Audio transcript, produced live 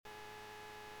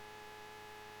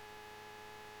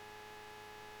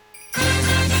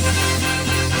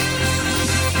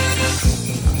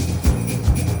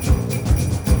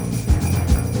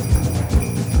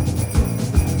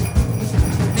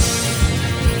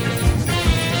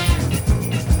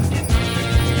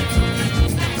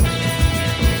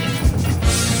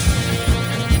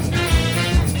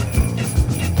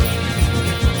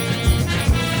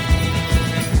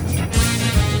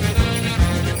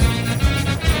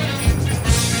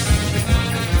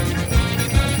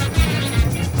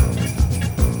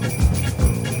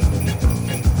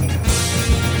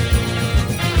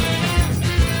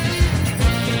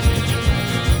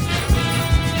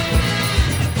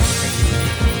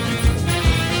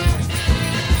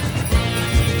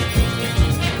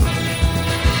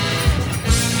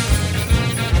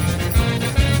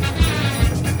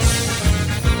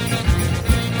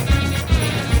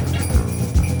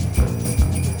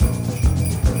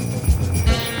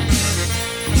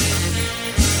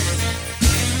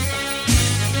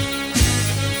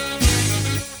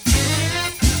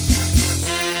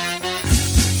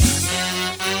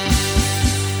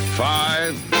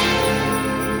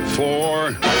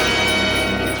4,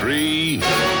 3,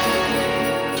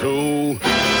 2, 1.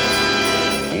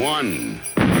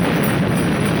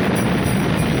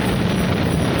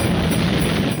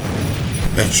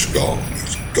 NASCAR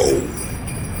is gold.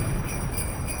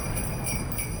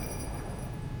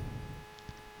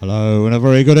 Hello and a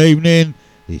very good evening.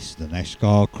 This is the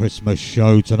NASCAR Christmas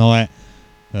show tonight.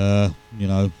 Try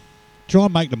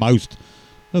and make the most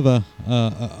of a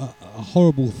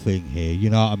horrible thing here, you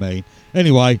know what I mean?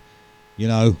 Anyway,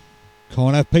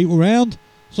 can't have people round,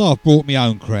 so I've brought my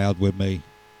own crowd with me.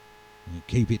 And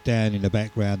keep it down in the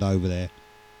background over there,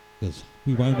 because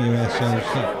we won't hear ourselves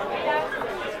sing.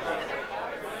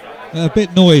 They're a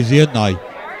bit noisy, aren't they?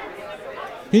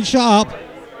 Can you shut up?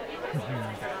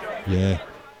 Yeah,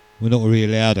 we're not really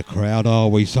allowed a crowd, are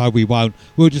we? So we won't.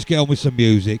 We'll just get on with some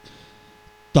music.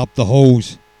 Dub the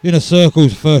Halls. Inner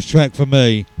Circle's first track for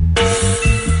me.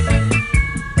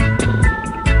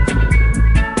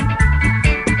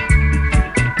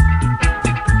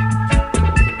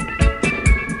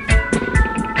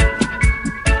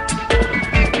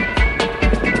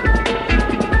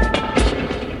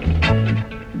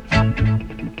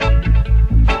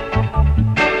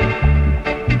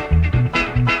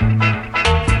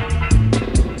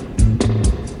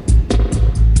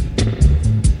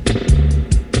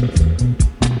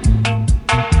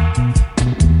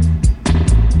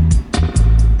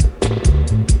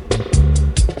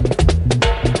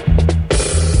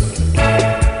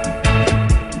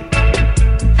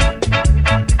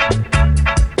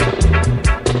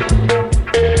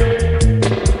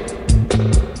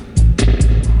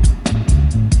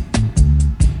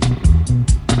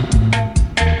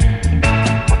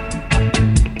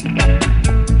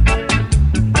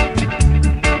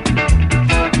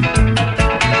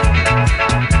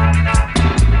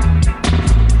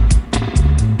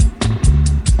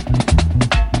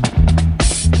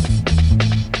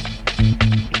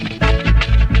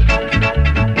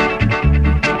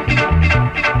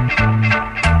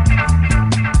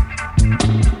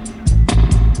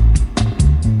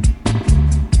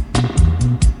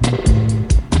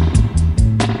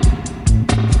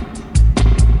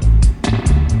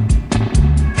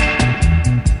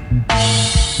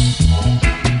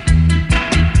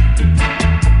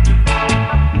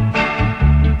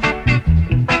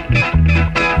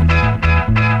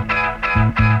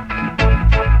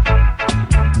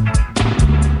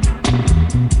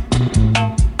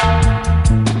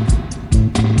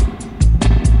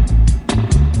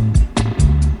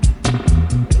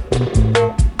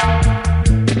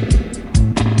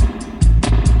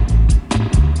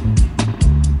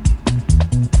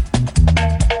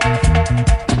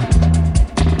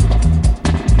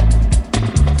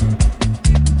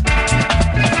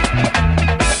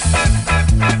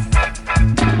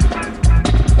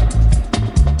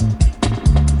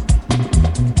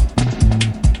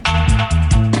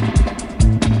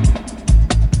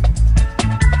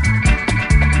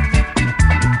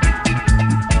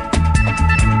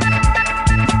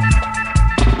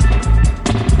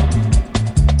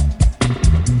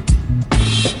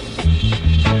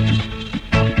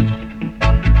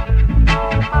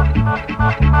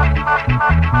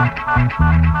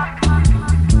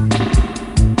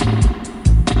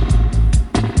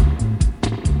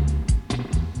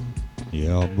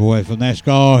 For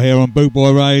NASCAR here on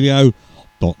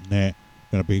BootboyRadio.net.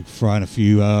 Going to be throwing a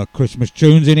few Christmas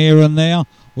tunes in here and there.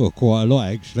 Well, quite a lot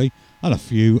actually. And a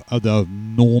few other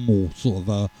normal sort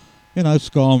of,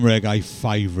 ska and reggae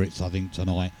favourites, I think,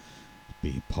 tonight.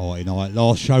 Big party night.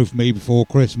 Last show for me before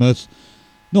Christmas.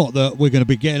 Not that we're going to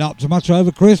be getting up to much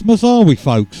over Christmas, are we,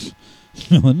 folks?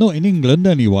 Not in England,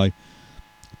 anyway.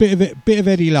 Bit of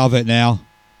Eddie Lovett now.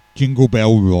 Jingle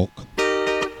Bell Rock.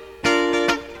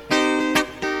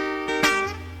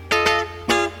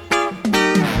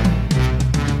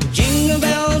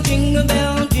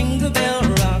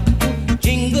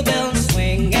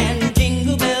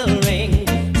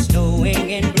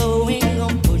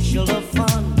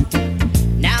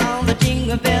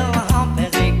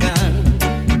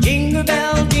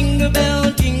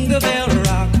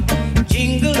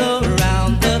 Jingle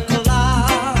around the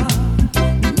clock,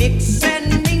 mix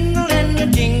and mingle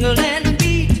and jingle.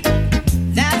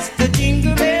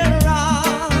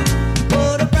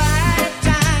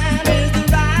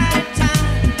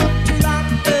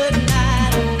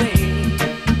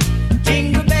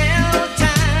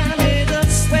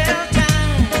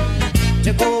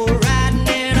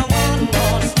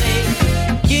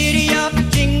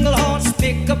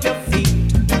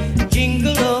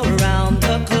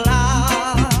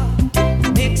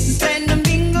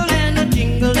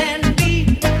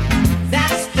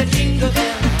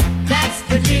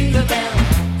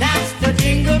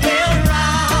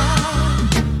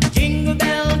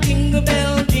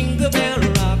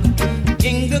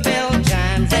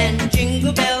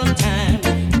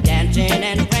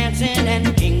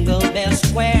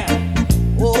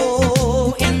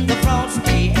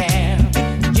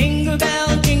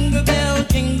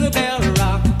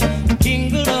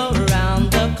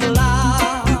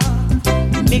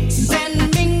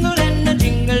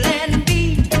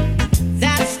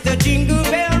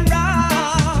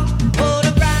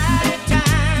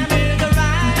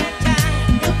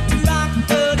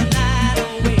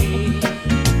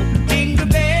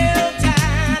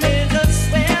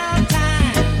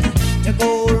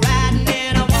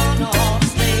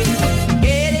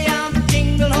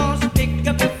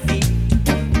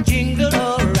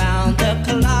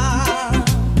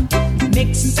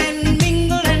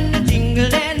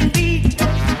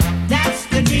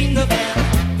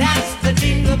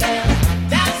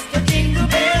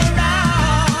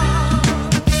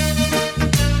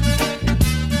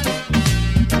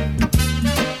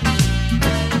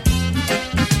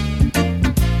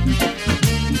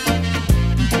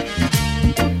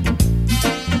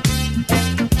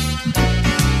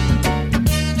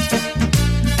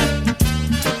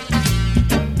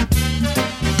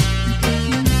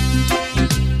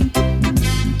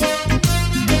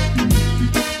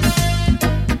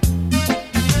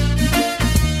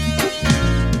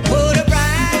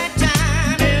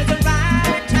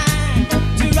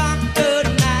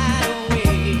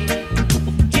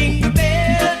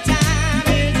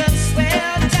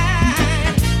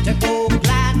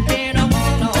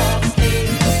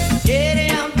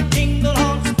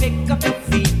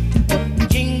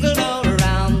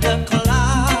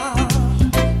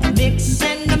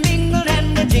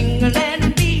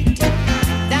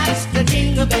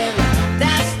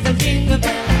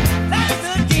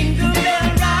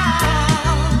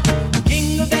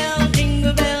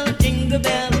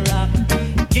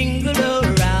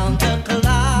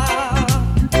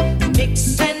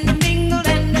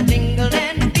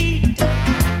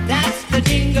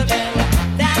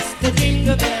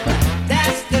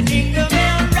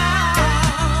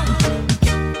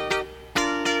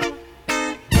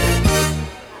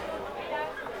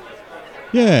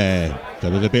 Yeah, there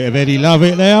was a bit of Eddie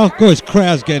Lovett there. Of course,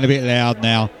 crowd's getting a bit loud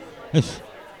now. That's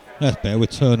better, we'll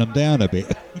turn them down a bit.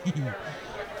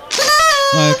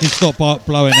 I can stop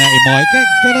blowing out your mic.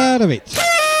 Get out of it.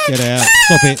 Get out.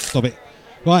 Stop it.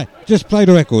 Right, just play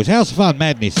the records. House of Fun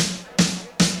Madness.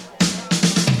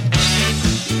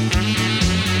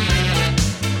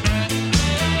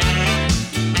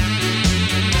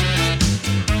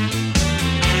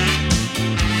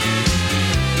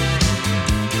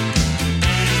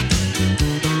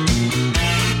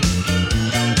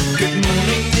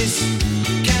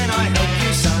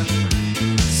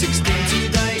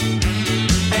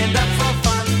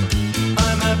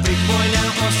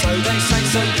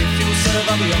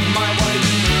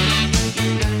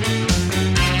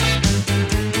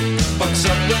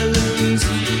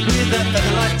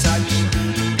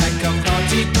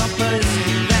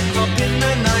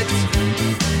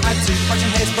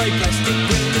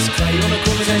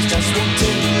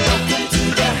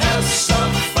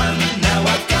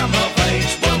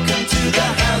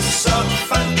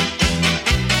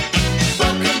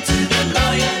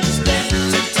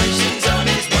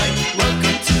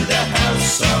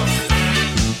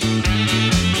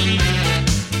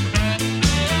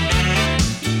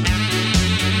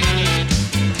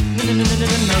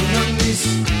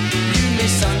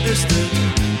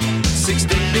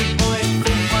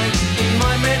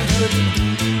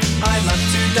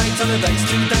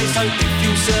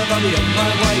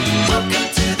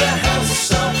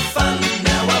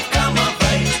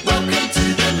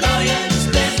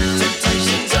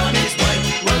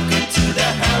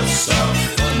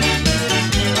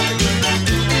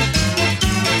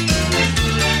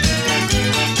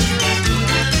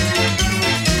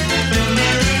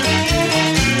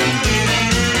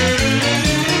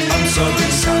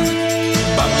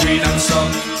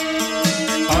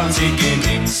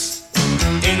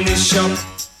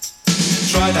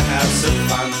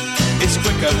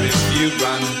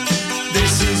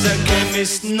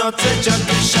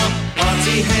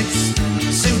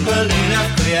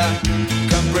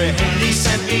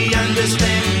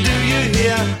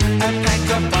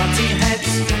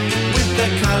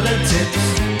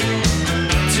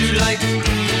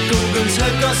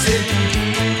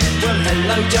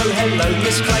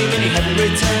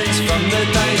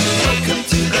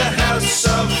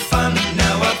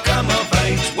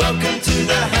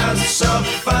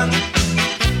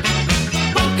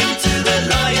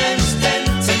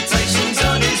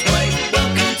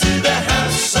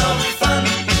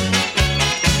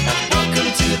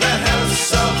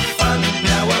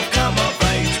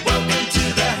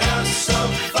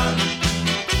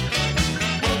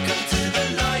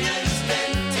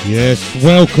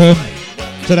 Welcome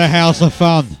to the House of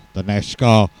Fun, the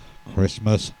Neshka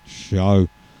Christmas show.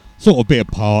 Sort of bit of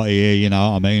party here, you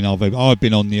know what I mean? I've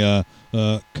been on the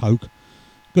coke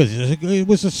because it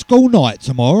was a school night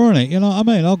tomorrow, isn't it? You know what I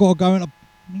mean? I've got to go into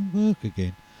work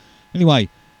again. Anyway,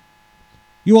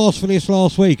 you asked for this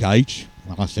last week, H.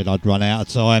 I said I'd run out of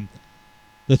time.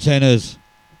 The Tenors,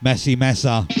 Massey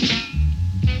Massa.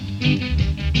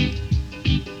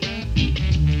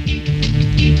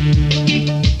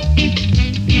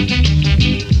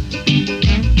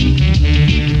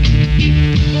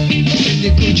 The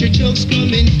country trucks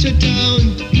come into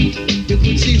town. You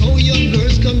could see how young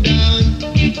girls come down.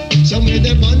 Some with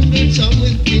their bundles, some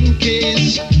with pin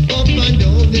case. Up and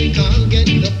down, they can't get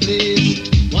the place.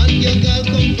 One young girl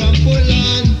come from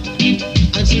Poland,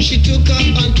 and so she took a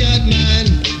uncat man,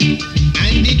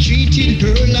 and they treated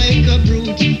her like a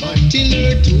brute until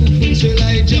her 2 foot were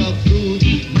like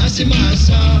jackfruit. Massy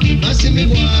massa, massy me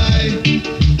why?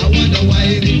 I wonder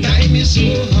why the time is so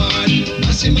hard.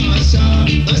 Massy massa,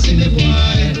 massy me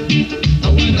why? I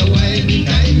wonder why the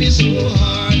time is so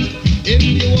hard. If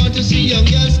you want to see young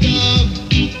girls starve,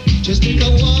 just take a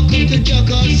walk up to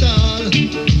Jackass Hall.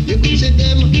 You could see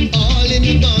them all in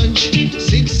a bunch,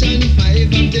 6 and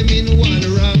 5 of them in one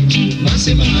ranch.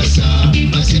 Massy massa,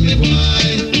 massy me why?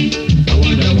 I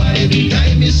wonder why the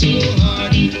time is so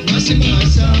hard. Massy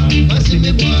massa, massy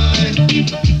me why?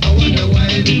 I wonder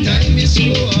why the time is so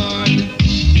hard.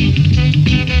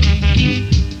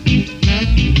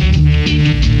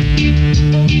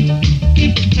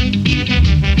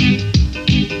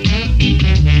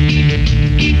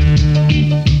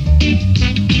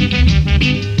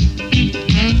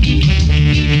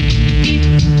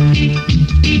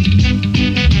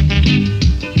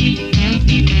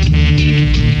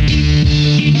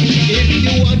 If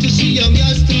you want to see young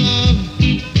girls starve,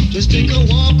 just take a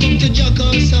walk up to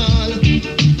Jackass Hall.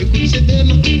 You could see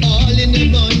them all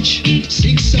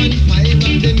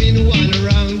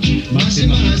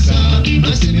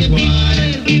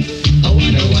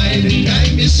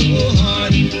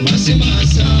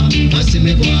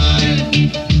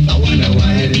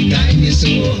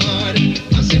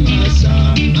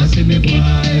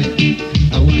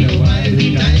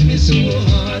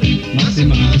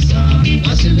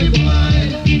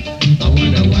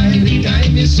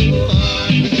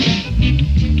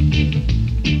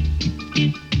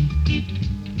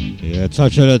Yeah,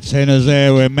 touch of the tenors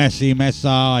there with Messy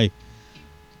Messai.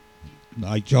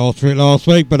 I charged for it last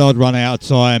week, but I'd run out of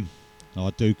time.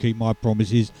 I do keep my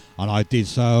promises, and I did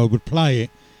say I would play it.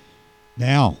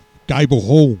 Now, Gable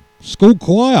Hall School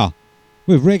Choir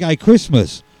with Reggae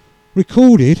Christmas,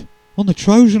 recorded on the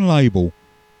Trojan label.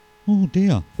 Oh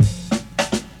dear.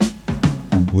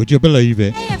 Would you believe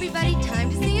it? Hey everybody,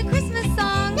 time to sing a Christmas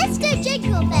song. Let's do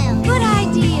Jingle Bells. Good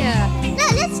idea. No,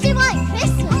 let's do White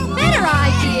Christmas. Better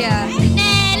idea.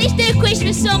 Nah, let's do a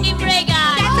Christmas song in reggae.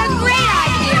 That's a great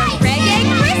idea. Reggae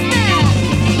Christmas.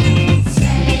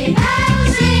 Sleigh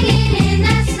bells ringing in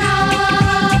the snow.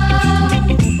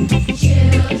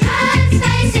 Children's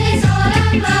faces all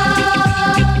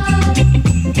aglow.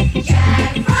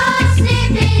 Jack Frost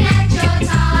nipping at your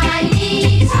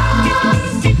tiny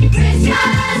toes.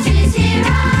 Christmas is here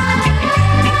again.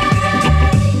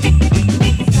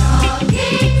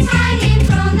 Stockings hanging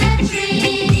from the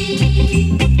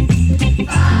tree.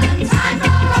 Fun time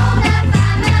for all the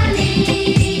family.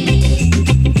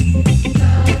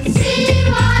 Don't see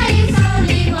why it's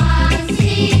only once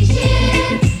each year.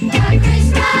 The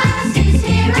Christmas is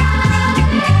here again.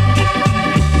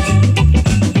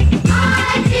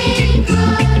 I feel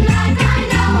good like I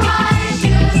know I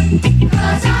should,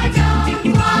 'cause I don't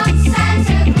want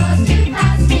Santa Claus to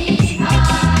pass me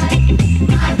by.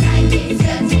 My blanket's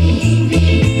a TV,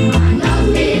 I'm not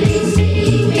really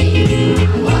sleeping,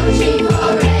 I'm watching for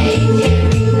reindeer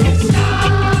in the sky.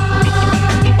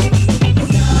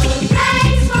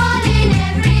 Snowflakes falling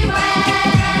everywhere,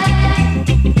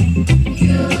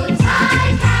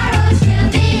 Yuletide carols fill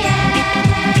the air.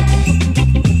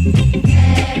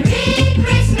 Merry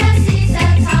Christmas is a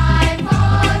time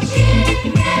for cheer.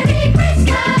 Merry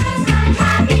Christmas and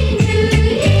Happy New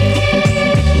Year.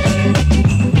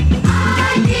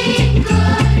 I feel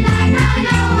good like I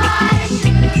know I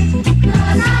should,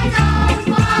 'cause I don't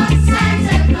want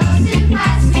Santa Claus to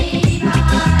pass me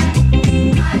by.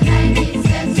 My blanket's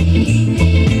a TV,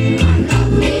 I'm not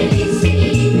really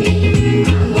sleeping,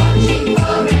 I'm watching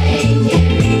for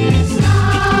reindeer in the sky.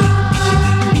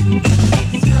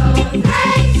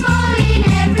 Snowflakes falling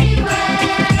everywhere,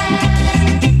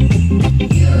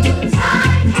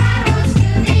 Yuletide carols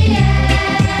fill the air.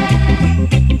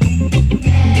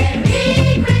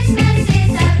 Merry Christmas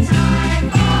is a time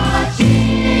for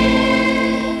cheer.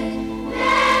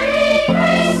 Merry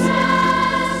Christmas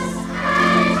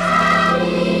and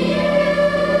Happy New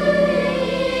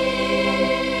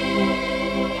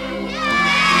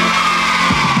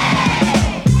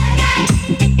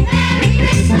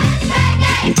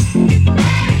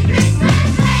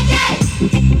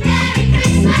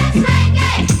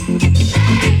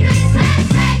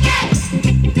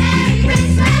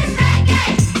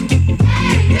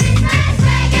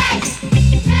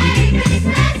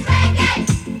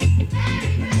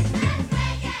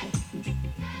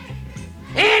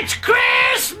It's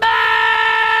Christmas!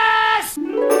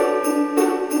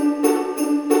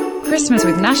 Christmas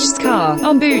with Nash Scar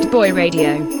on Boot Boy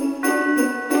Radio.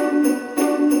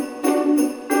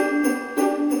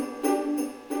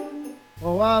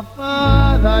 Oh, our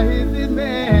Father is the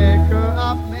maker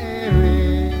of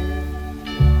Mary,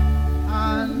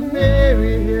 and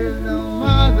Mary is the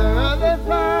mother of the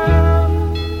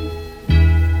Son.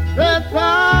 The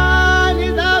Son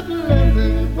is a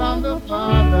blessing from the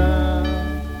Father.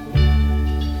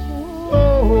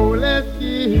 Oh, let's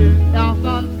give thanks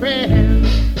and praise.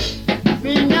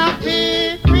 Sing a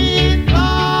big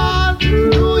Christmas to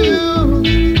you,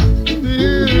 to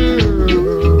you.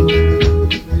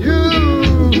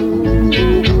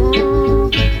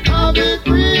 A big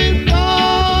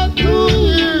Christmas to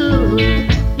you,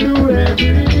 to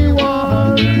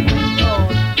everyone.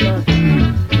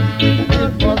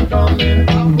 This was coming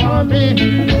from for me.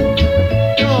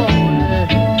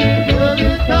 This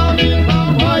is coming from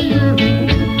for you.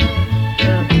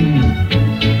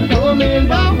 Coming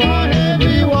from for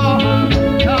everyone.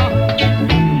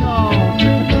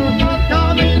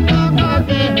 Coming from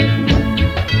again.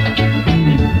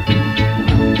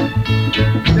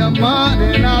 The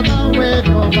morning of the wake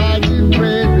up, I give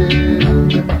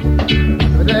praises.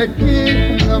 The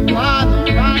kids, the father,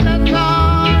 and the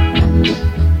son.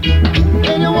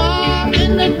 When you walk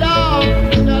in the dark,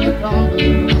 the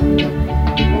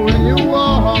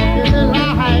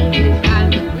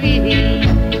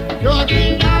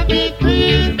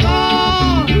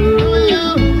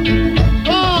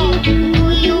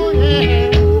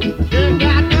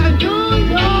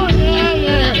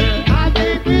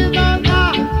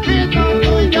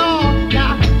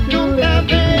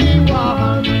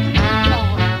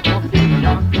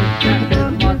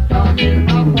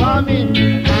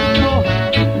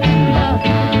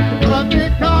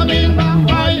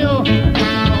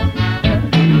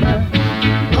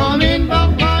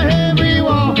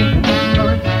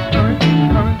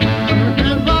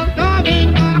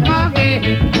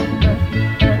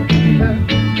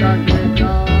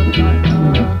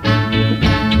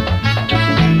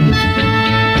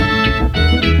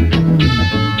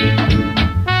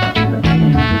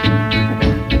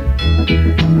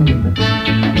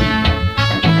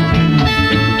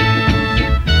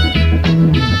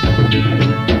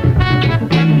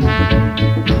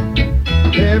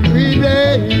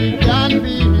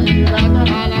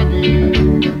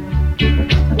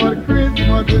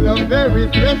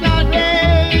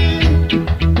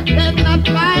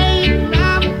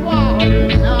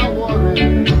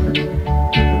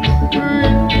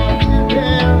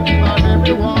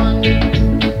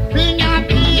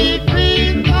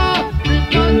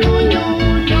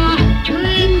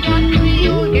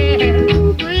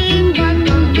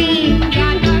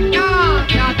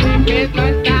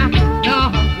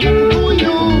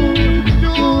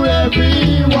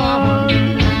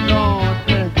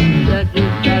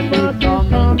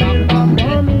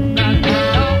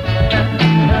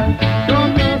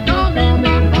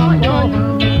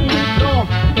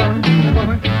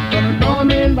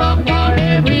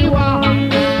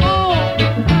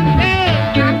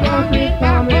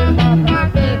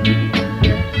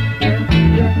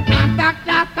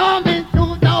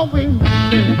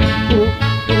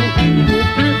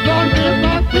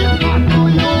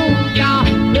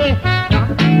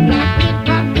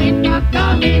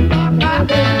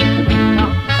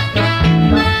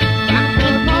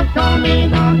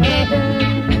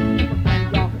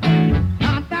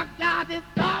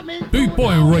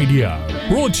Boy Radio.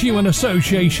 Brought to you in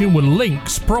association with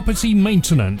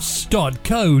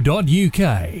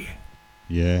linkspropertymaintenance.co.uk.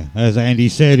 Yeah, as Andy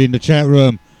said in the chat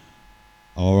room,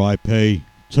 R.I.P.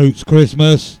 Toots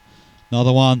Christmas.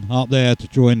 Another one up there to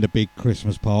join the big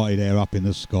Christmas party there up in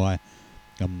the sky.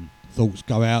 Thoughts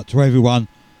go out to everyone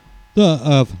that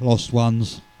have lost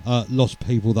ones, lost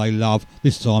people they love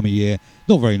this time of year.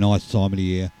 Not very nice time of the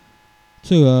year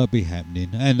to be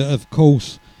happening. And of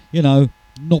course, you know,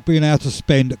 not being able to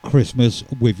spend Christmas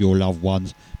with your loved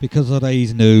ones because of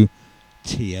these new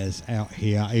tiers out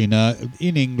here in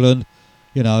England.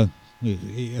 You know,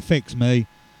 it affects me.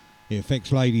 It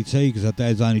affects Lady T because her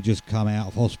dad's only just come out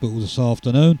of hospital this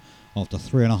afternoon after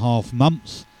 3.5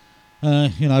 months.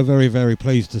 You know, very, very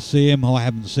pleased to see him. I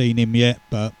haven't seen him yet,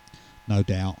 but no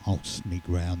doubt I'll sneak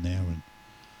round there and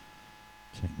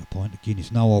take my pint of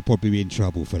Guinness. No, I'll probably be in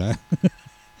trouble for that.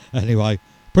 Anyway,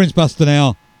 Prince Buster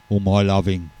now, All My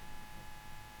Loving.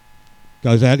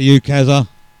 Goes out to you, Kazza.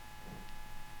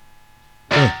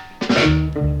 Yeah.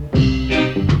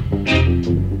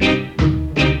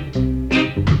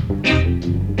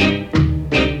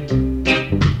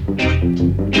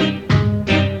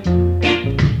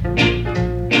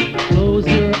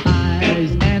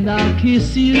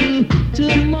 Kiss you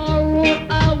tomorrow,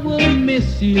 I will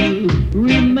miss you.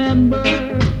 Remember,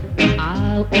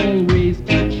 I'll always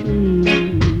be true.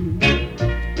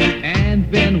 And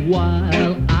then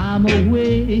while I'm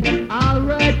away, I'll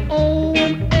write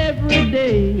home every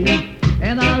day,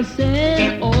 and I'll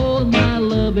send all my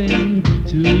loving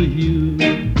to you.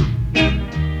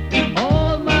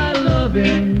 All my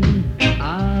loving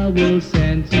I will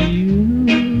send to you.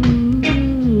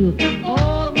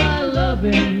 All my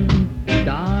loving,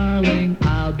 darling,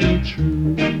 I'll be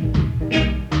true.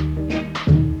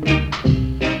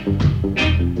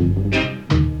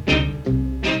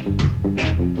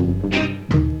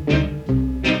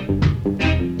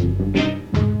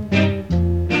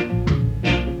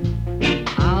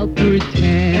 I'll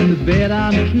pretend that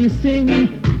I'm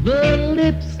kissing the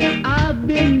lips I've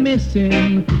been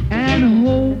missing and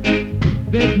hope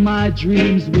that my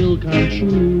dreams will come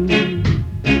true.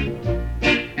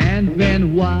 And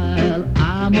then while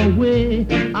I'm away,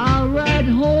 I'll ride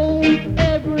home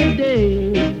every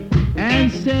day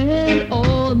and send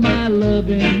all my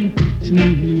loving to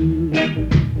you.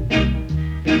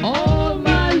 All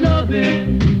my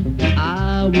loving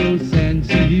I will send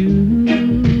to you.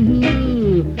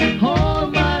 All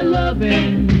my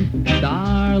loving,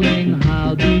 darling,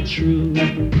 I'll be true.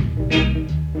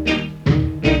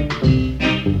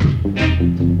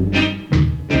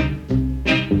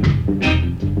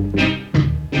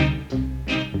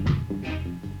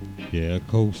 Yeah, of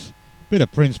course. Bit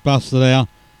of Prince Buster there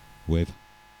with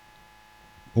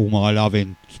All My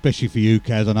Loving, especially for you,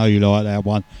 Kaz. I know you like that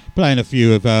one. Playing a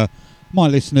few of my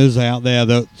listeners out there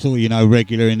that sort of, you know,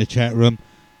 regular in the chat room.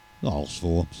 Asked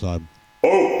for, so.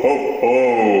 Ho, ho,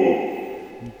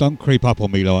 ho. Don't creep up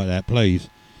on me like that, please.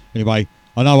 Anyway,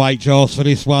 I know H asks for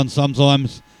this one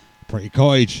sometimes. Pretty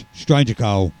Cottage, Stranger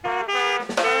Cole.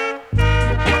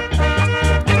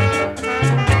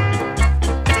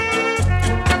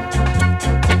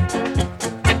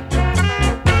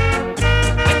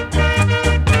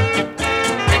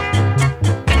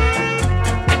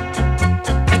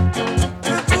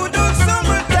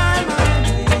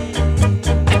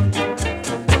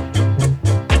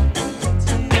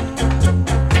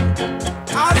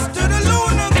 I stood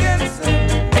alone against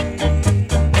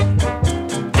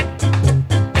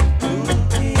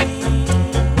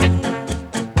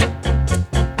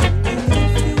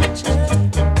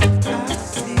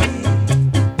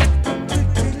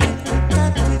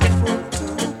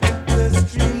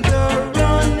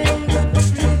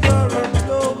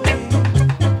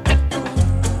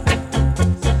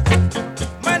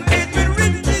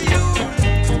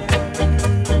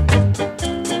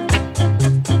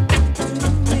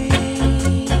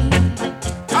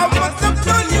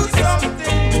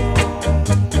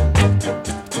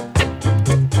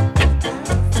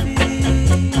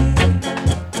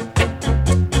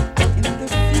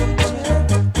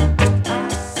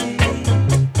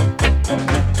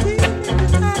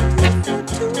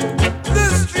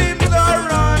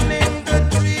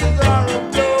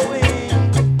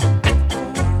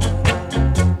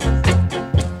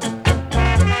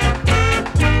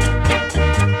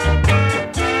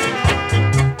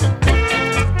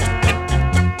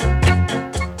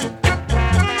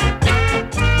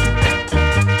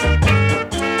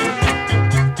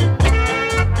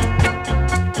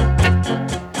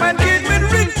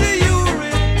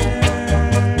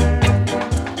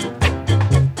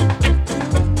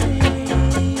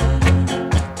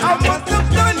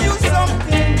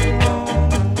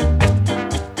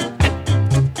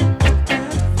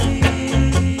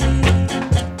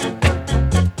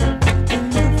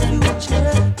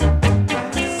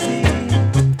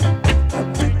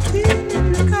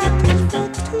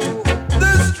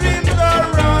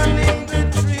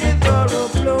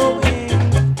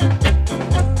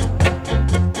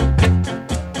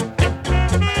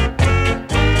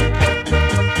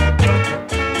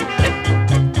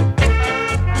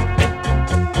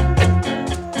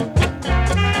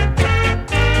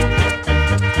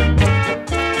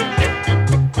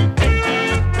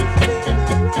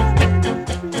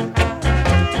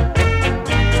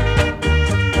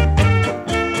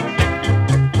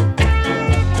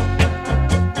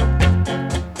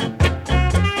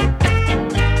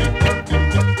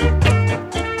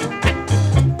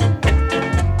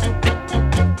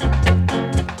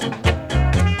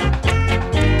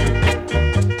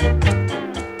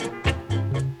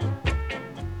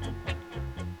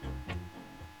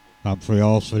Humphrey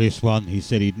asked for this one. He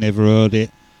said he'd never heard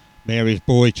it. Mary's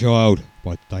Boy Child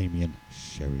by Damien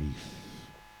Sharif.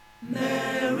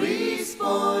 Mary's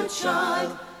boy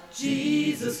child,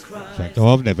 Jesus Christ. In fact,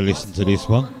 I've never listened to this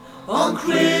one. On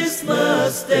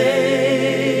Christmas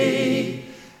Day,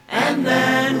 and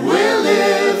man will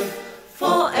live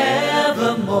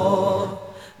forevermore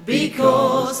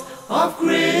because of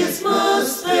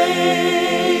Christmas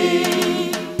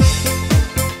Day.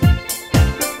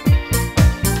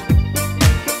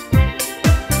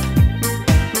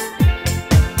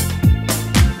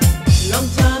 Long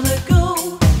time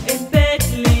ago in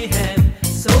Bethlehem,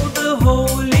 so the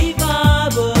Holy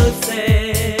Bible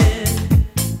said,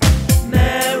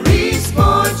 Mary's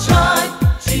boy child,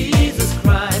 Jesus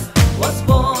Christ, was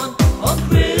born on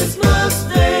Christmas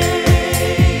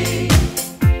Day.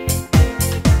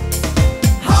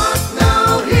 Hark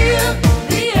now, hear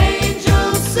the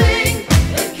angels sing,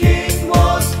 a king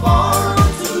was born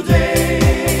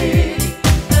today.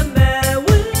 The man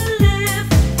will live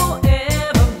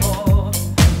forevermore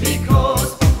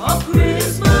because of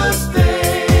Christmas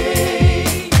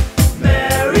Day.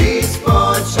 Mary's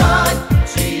boy child,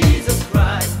 Jesus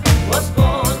Christ, was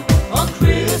born on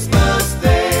Christmas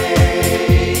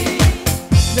Day.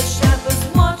 The shepherds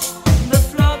watched the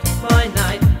flock by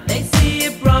night. They see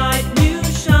a bright new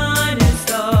shining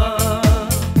star.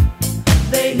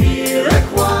 They hear a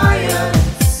choir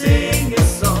sing a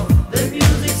song. The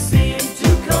music seemed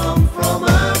to come from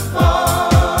afar.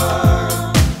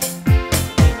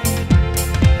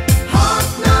 Hark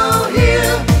now,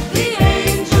 hear the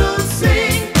angels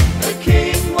sing, a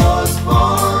king was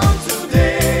born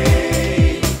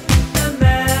today. The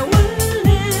man will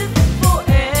live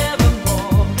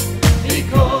forevermore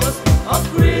because of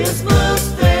Christmas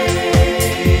Day.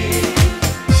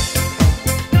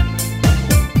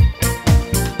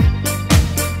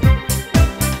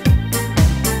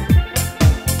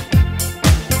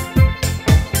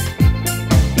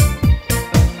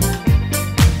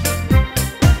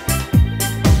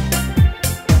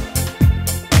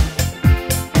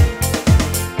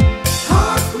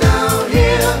 Hark now,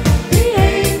 hear the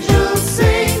angels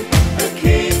sing, a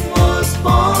king was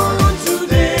born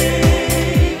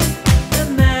today. The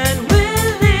man will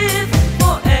live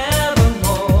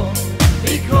forevermore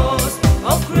because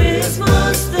of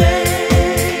Christmas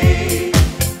Day.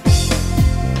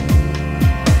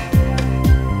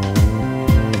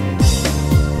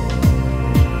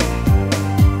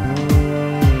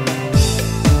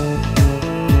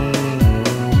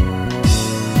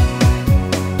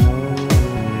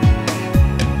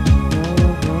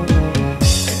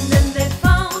 And then they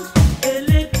found a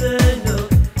little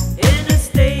nook in a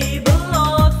stable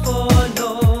all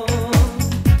forlorn.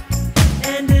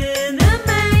 And in a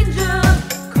manger,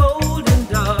 cold and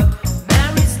dark,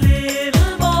 Mary's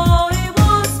little boy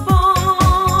was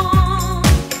born.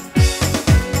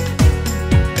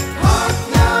 Hark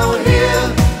now, hear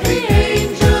the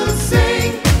angels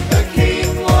sing, a king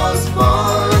was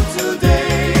born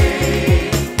today.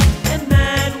 And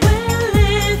man will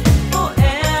live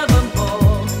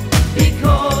forevermore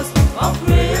because of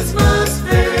Christmas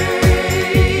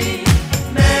Day.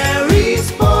 Mary's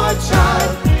boy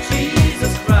child,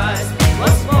 Jesus Christ,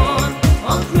 was born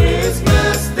on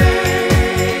Christmas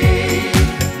Day.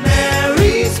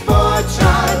 Mary's boy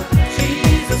child,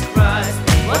 Jesus Christ,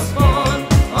 was born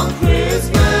on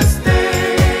Christmas Day.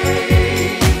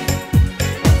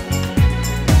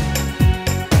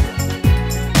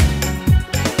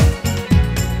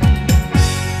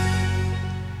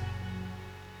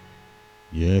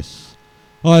 Yes.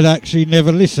 I'd actually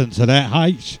never listened to that,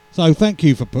 H. So thank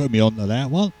you for putting me on to that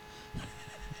one.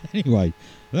 Anyway,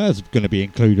 that's going to be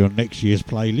included on next year's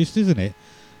playlist, isn't it?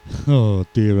 Oh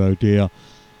dear, oh dear.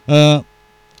 I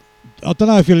don't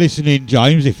know if you're listening,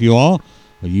 James. If you are,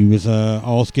 you was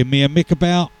asking me and Mick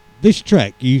about this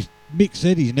track. Mick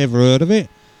said he's never heard of it,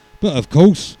 but of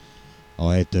course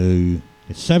I do.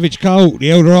 It's Savage Cult, the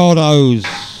Eldorados.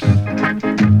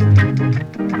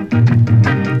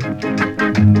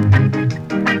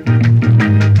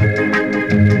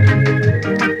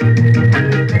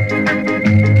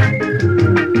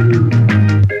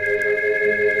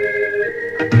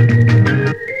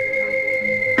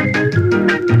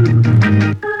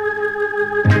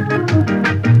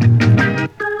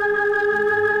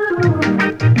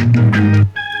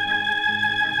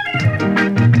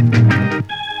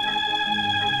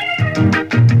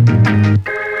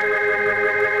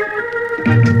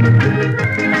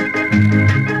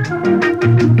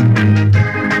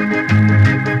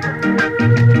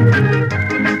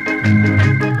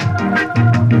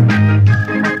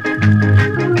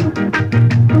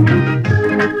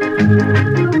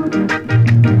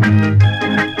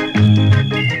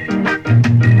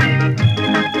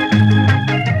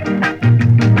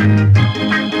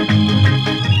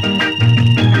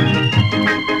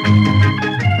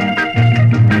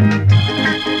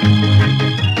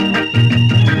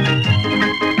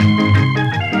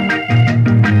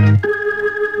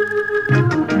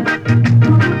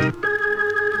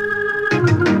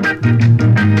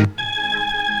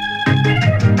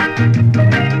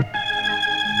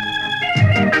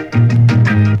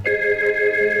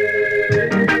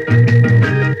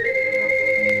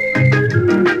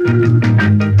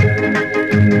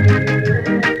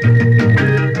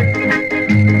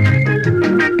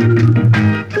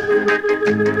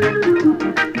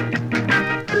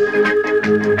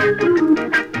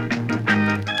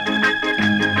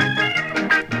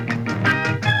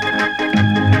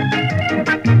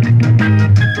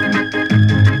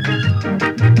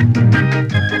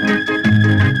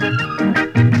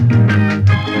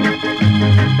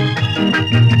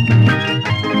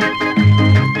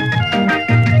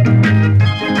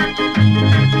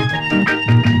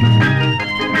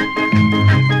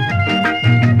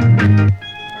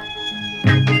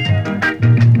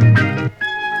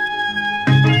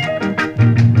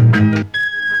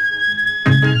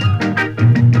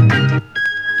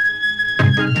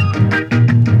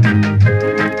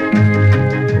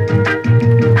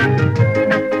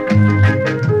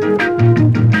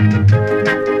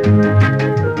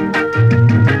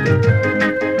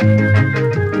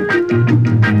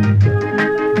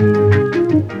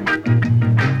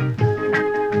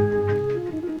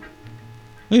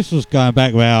 This was going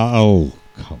back about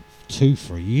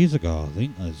 2-3 years ago, I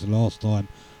think. That's the last time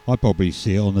I probably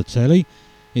see it on the telly.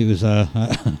 It was an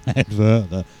advert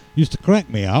that used to crack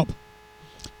me up,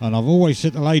 and I've always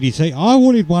said to Lady T, I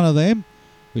wanted one of them,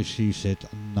 but she said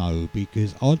no,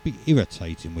 because I'd be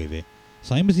irritating with it.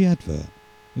 Same as the advert.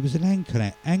 It was an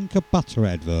anchor butter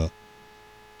advert.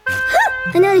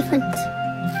 An elephant.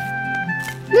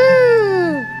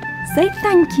 Say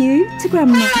thank you to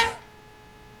Grandma.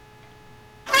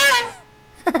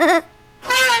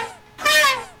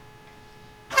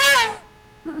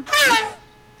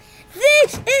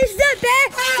 This is the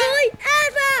best toy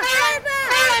ever!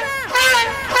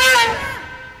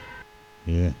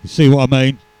 Yeah, you see what I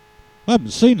mean? I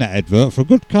haven't seen that advert for a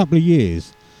good couple of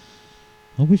years.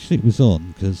 I wish it was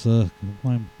on, because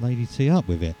wind Lady T up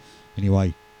with it.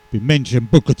 Anyway, we mentioned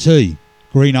Booker T.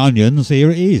 Green Onions, here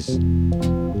it is.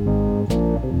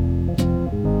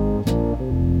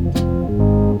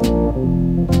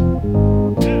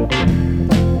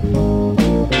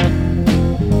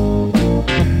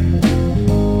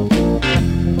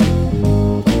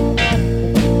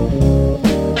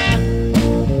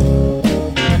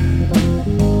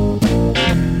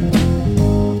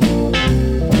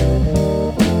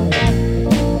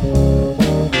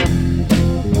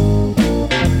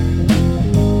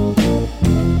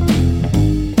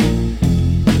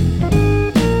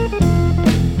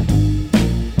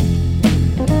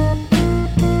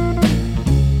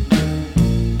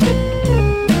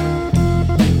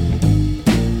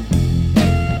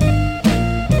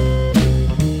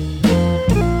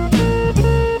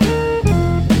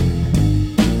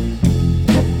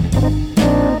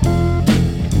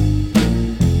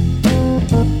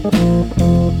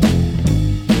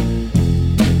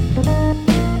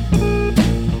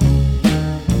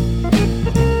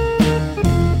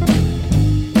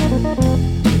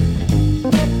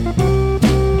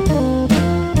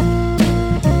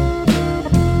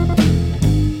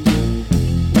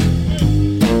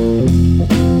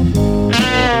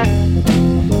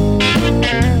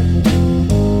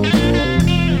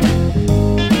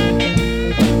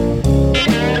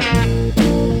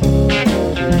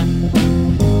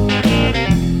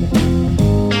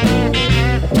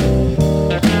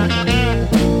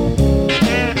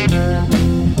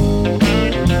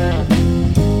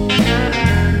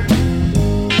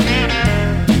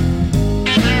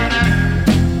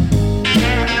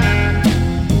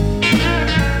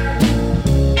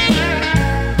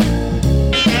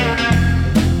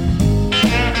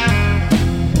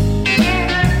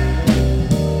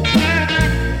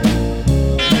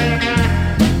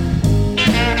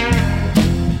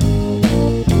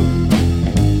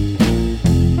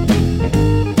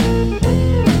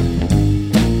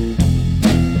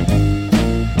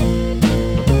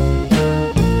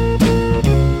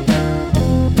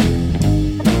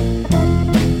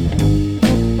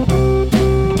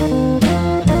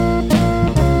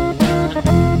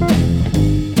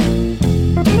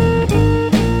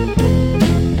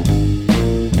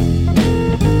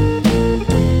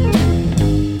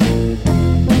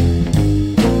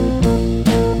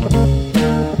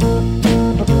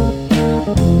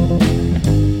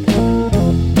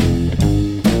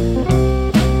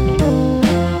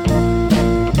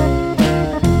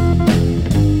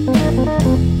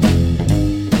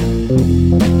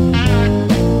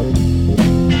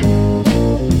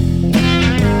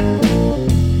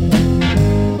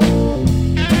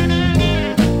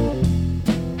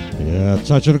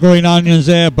 Touch of the Green Onions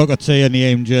there, Booker T and the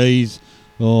MGs.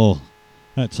 Oh,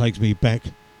 that takes me back.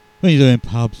 When you're doing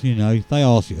pubs, you know, they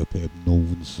ask you a bit of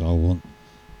Northern Soul on.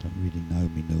 Don't really know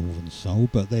me Northern Soul,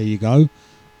 but there you go.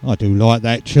 I do like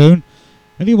that tune.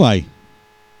 Anyway,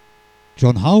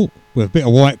 John Holt with a bit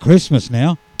of White Christmas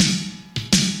now.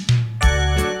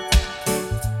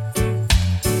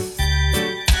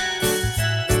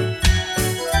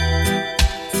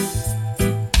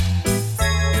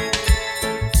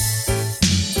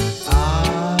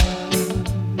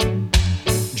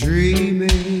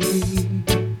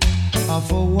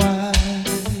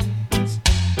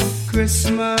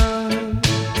 Christmas,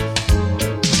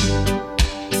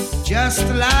 just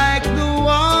like the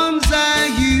ones I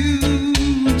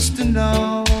used to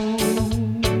know,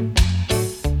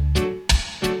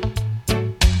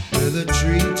 with a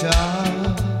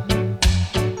treetop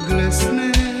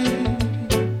glistening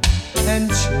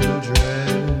and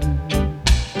children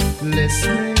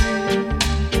listening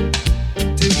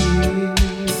to hear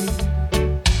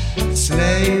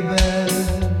sleigh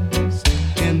bells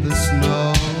in the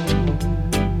snow.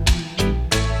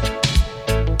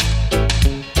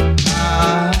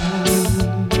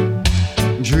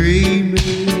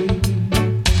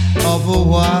 of a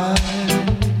white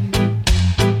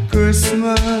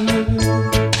Christmas.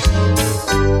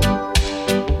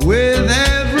 With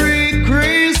every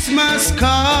Christmas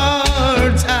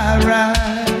card I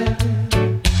write,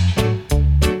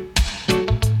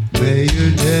 may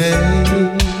your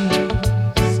days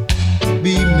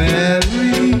be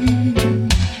merry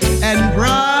and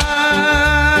bright,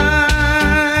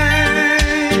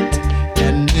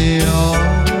 and may all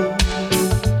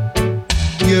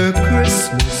your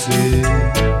Christmases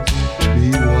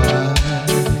be white.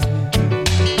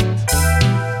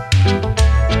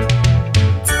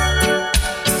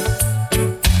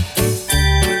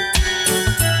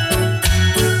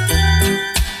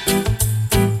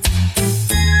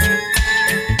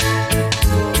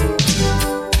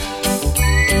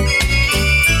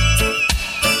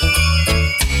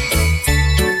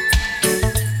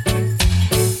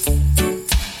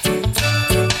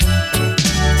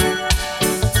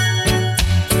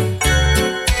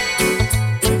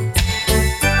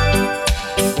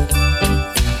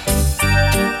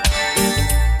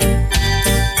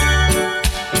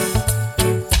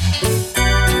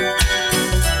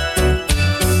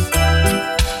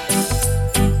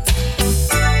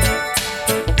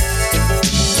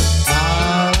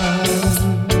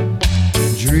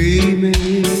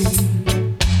 Dreaming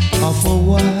of a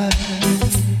white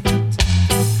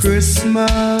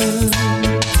Christmas.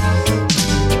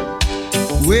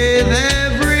 With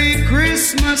every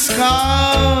Christmas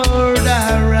card I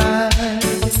write,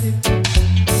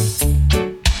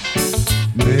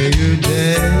 may your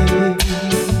days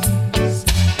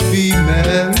be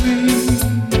merry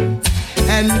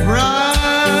and bright,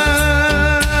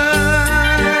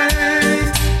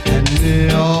 and may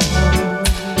all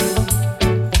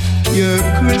your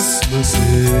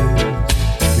Christmases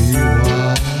be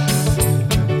white.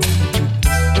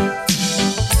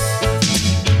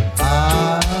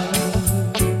 I'm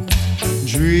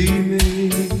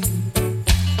dreaming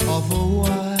of a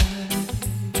white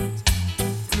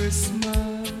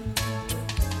Christmas,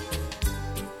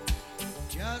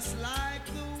 just like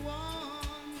the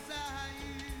ones I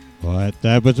used. Right,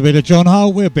 that was a bit of John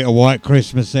Holt with a bit of White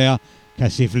Christmas there.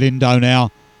 Cassif Lindo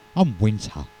now on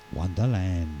Winter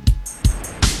Wonderland.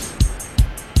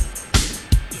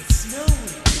 It's snowing.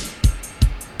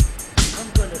 I'm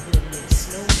gonna build a little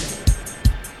snowman.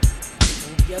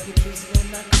 Hope the other trees gonna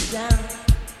knock me down.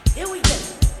 Here we go.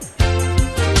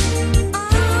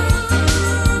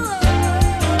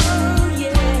 Oh,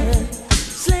 yeah.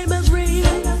 Sleigh bells ring.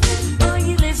 Are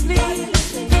you listening?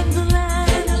 In the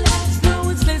land, snow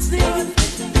is listening.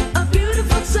 A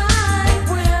beautiful sight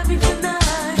we're having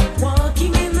tonight.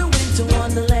 Walking in the winter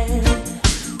wonderland.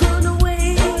 Gone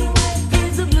away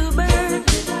is a bluebird.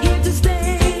 Here to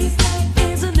stay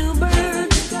is a new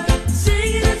bird.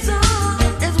 Singing a song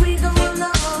as we go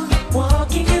along.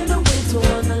 Walking in the winter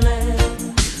wonderland.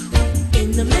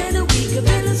 In the meadow we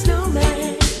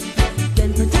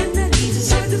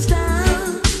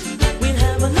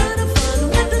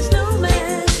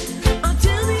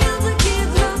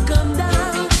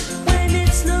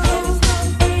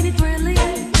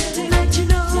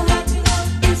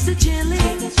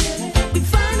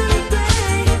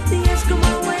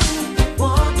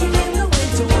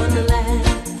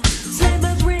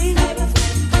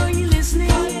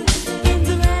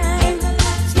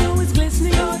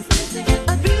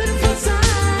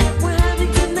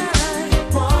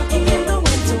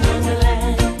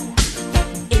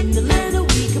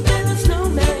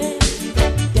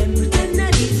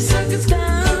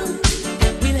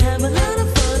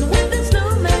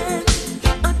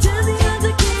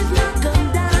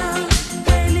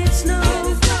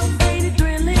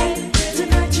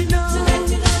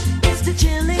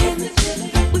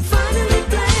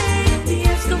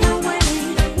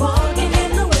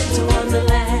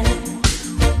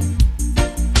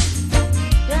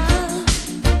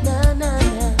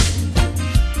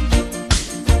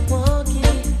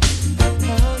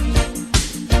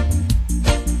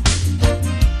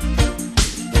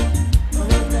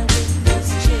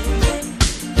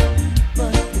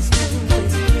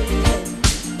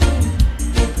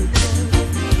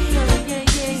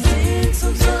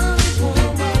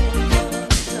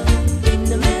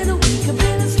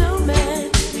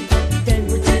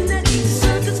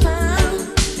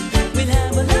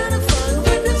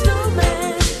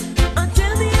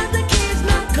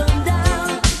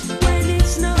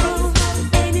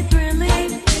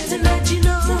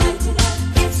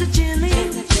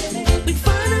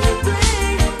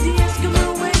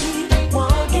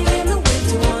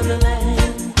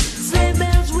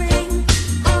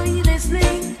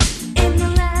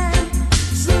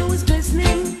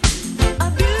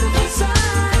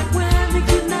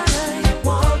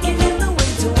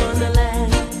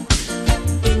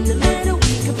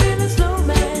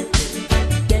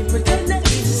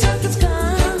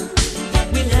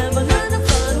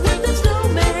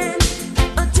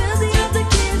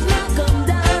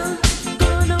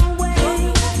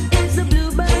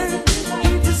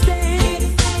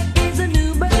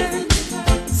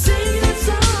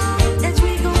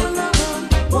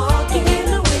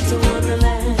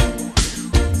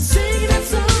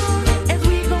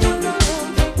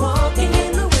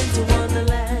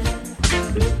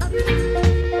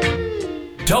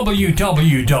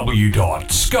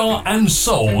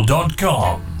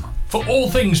www.scarandsoul.com for all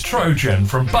things Trojan,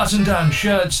 from button-down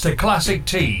shirts to classic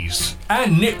tees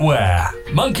and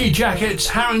knitwear, monkey jackets,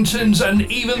 Harringtons and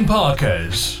even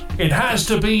Parkers. It has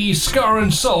to be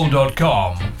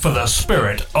scarandsoul.com for the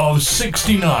spirit of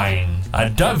 69.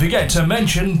 And don't forget to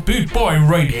mention Boot Boy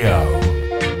Radio.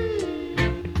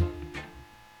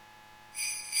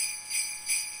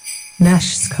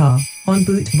 Nash Ska on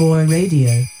Boot Boy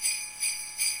Radio.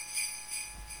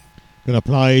 Gonna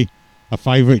play a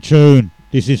favourite tune.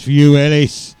 This is for you,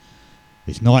 Ellis.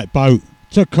 It's Night Boat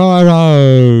to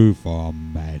Cairo for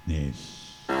Madness.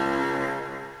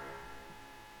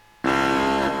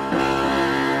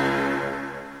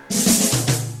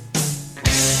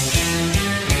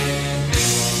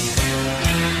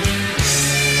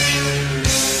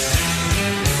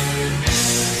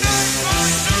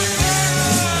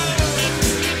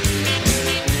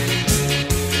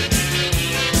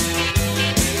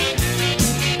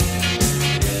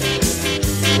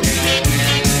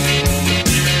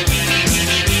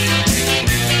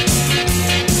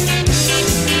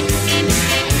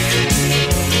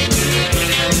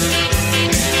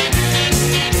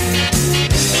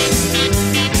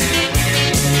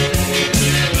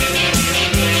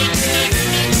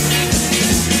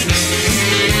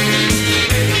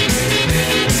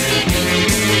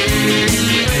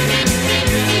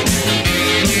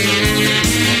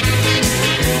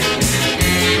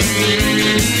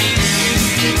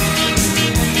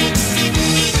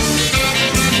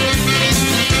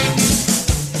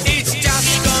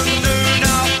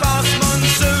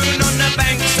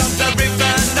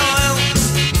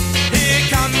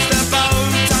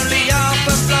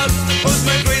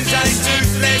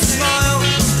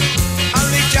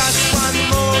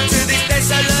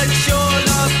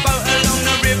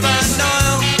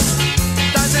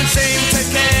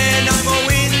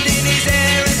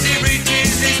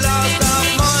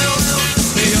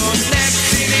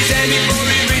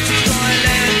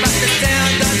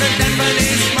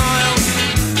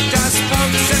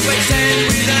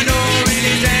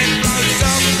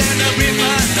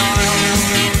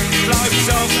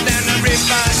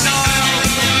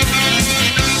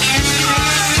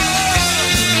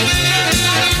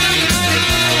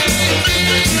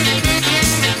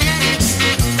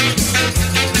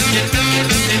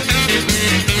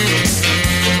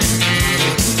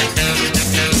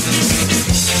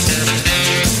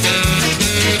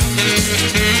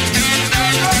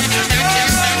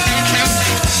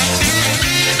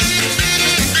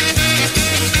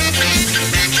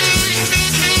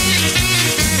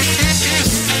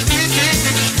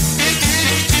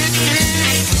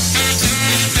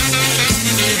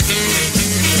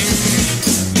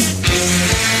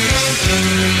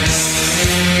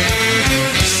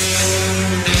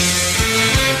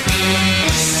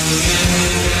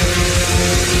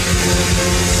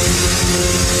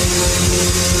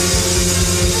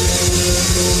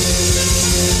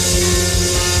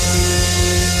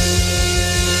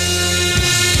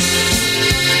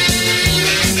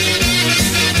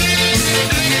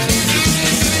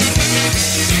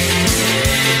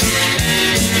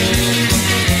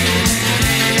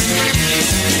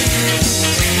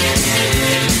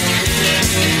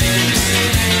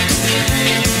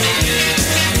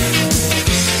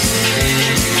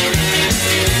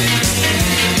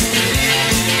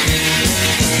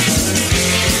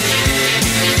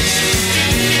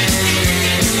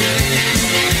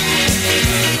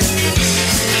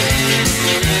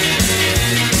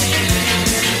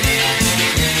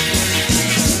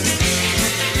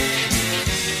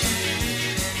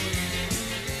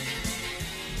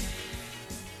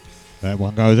 That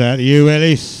one goes out to you,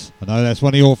 Ellis. I know that's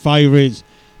one of your favourites.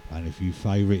 And a few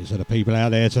favourites of the people out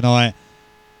there tonight.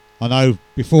 I know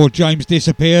before James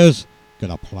disappears,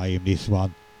 gonna play him this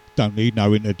one. Don't need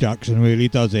no introduction, really,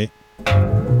 does it?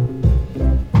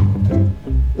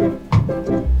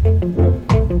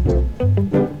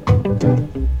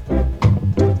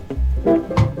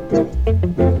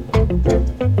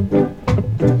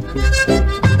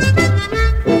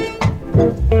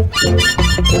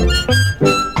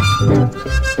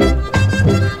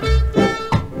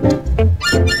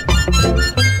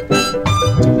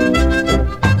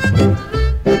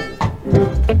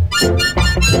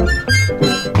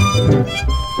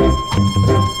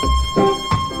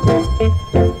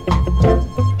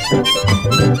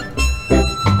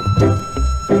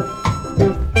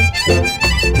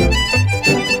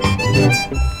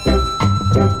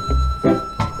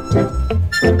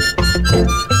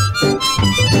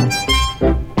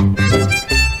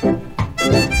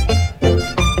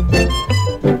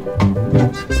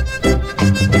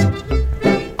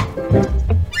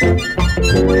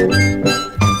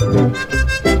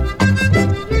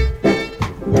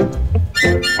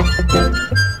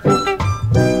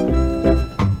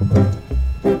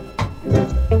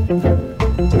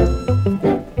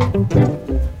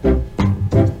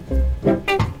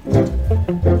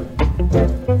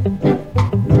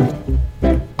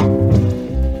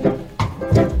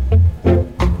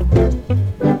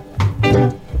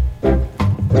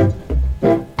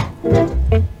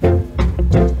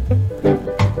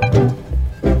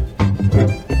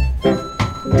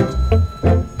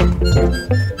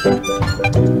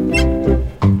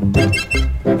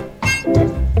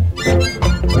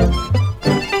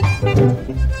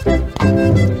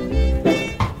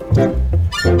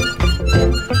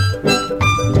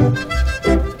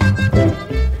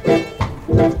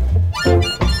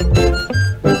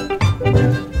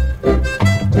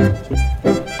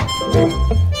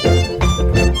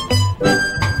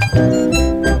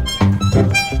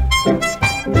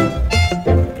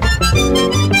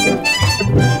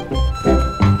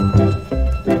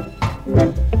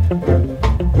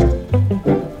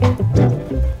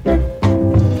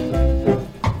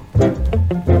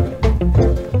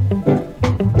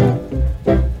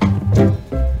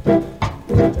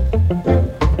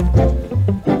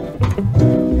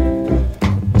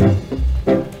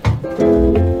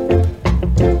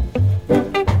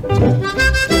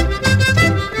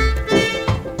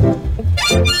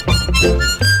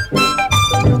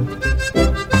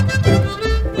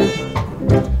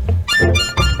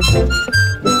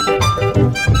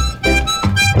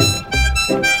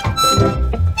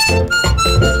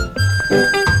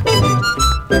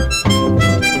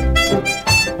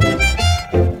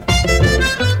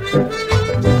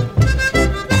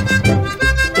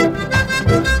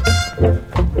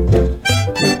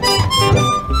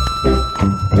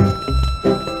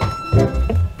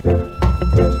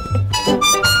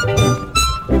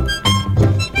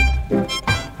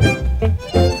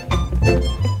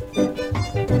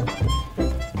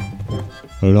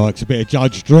 Who likes a bit of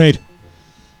Judge Dredd?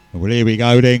 Well, here we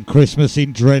go then. Christmas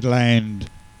in Dreadland.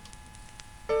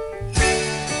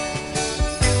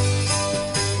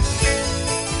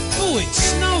 Oh, it's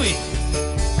snowing.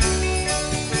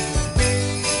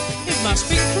 It must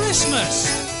be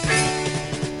Christmas.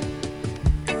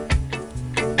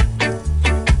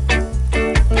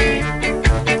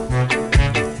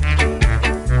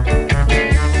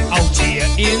 Out here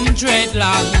in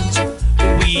Dreadland,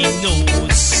 we know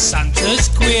Santa's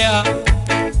queer,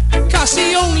 'cause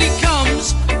he only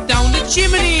comes down the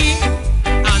chimney,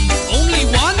 and only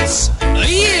once a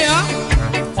year.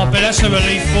 I bet that's a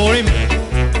relief for him.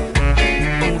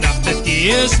 Rolled up the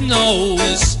deer's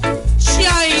nose,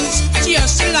 shines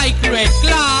just like red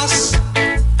glass,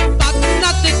 but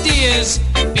not the deer's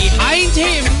behind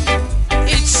him.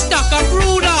 It's stuck up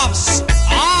Rudolph's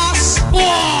ass.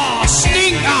 Whoa,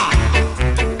 stinker!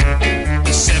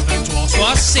 The seven dwarfs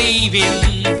were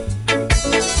saving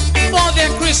for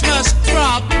their Christmas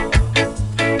crop,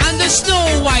 and the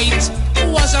Snow White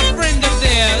was a friend of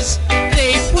theirs.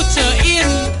 They put her in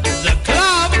the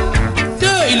club.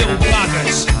 Dirty little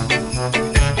buggers.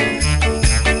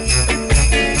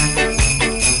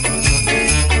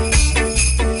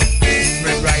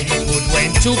 Red Riding Hood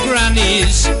went to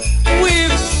Granny's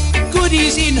with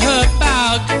goodies in her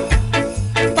bag,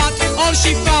 but all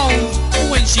she found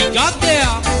when she got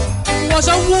there was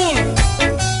a wolf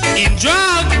in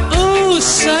drag. Oh,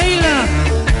 sailor.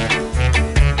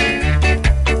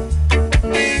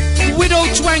 Widow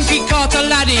Twanky caught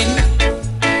Aladdin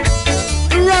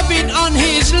rubbing on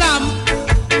his lamp.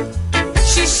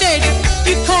 She said,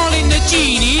 "You calling the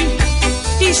genie?"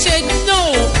 He said,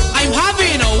 "No, I'm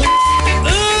having a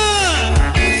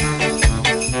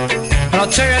And I'll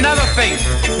tell you another thing.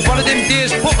 If one of them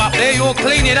deers pop up there, you'll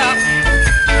clean it up.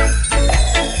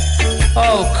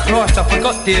 Oh, Christ, I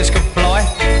forgot deers can fly.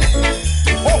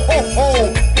 Ho, ho,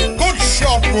 ho! Good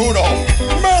shot, Rudolph!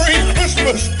 Merry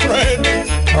Christmas, Fred!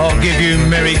 I'll give you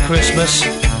Merry Christmas.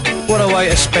 What a way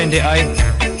to spend it, eh?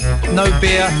 No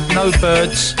beer, no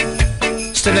birds.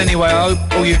 Still, anyway, I hope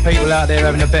all you people out there are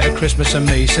having a better Christmas than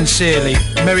me. Sincerely,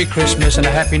 Merry Christmas and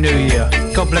a Happy New Year.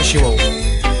 God bless you all.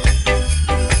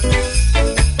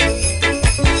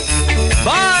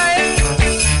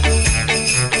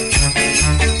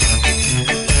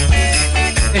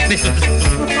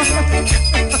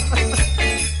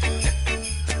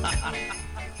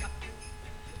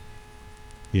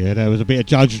 Yeah, there was a bit of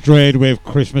Judge Dredd with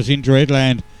Christmas in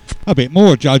Dreadland. A bit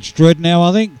more Judge Dredd now,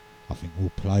 I think. I think we'll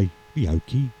play the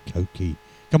Okie Dokie.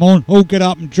 Come on, all get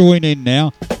up and join in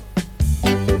now.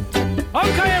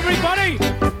 Okay, everybody,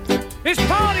 it's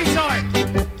party time.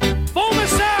 Form a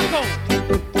circle.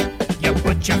 You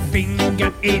put your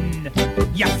finger in,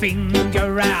 your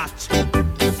finger out.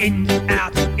 In,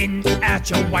 out,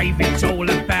 you wave it all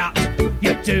about.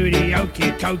 You do the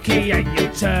okie dokie and you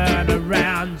turn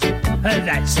around.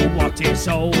 That's what it's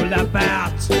all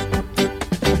about.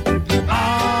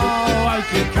 Oh,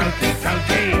 okie dokie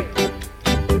dokie.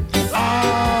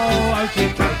 Oh, okie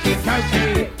dokie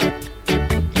dokie.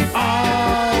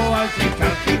 Oh, okie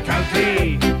dokie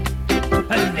dokie.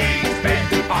 Legs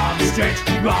bent, arms stretched,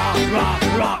 rock, rock,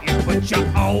 rock. You put your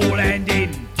whole hand in,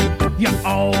 your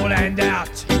whole hand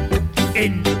out.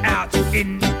 in, out,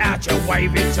 you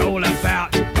wave it's all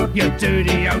about. You do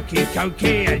the okey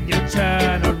cokey and you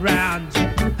turn around.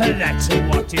 That's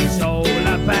what it's all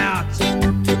about.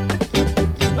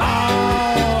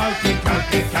 Oh, okey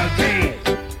cokey cokey.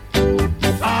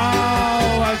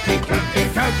 Oh, okey cokey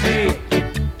cokey.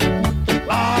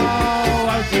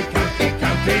 Oh, okey cokey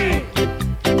cokey.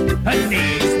 Her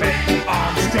knees bent,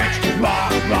 arms stretched,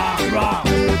 rock, rock, rock.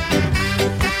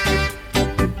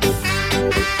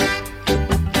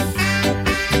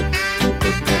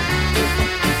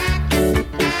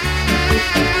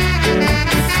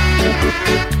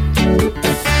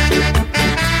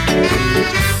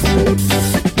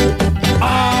 Oh,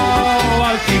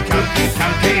 okey cokey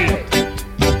cokey.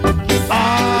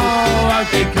 Oh,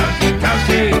 okey cokey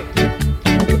cokey.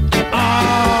 Oh,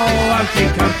 okey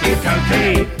cokey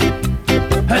cokey.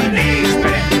 Her knees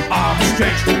bent, arms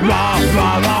stretched, rah,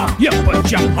 rah, rah. You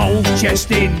put your whole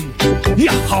chest in,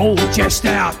 your whole chest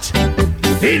out.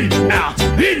 In, out,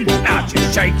 you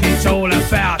shake it's all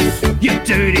about. You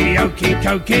do the okey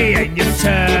cokey and you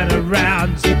turn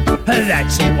around.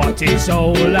 That's what it's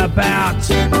all about.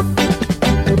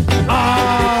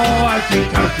 Oh, okey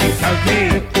cokey cokey.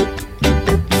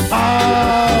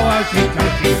 Oh, okey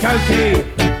cokey cokey.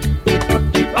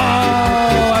 Oh,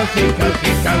 okey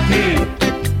cokey cokey.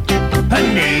 Her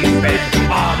knees bent,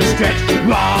 arms stretched,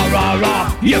 rah, rah, rah.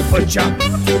 You put your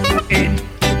in,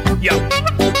 your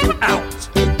out.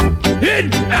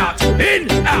 In,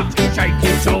 out, you shake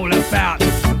it's all about.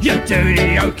 You do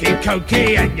the okey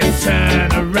cokey and you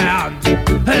turn around.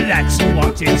 That's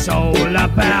what it's all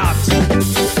about.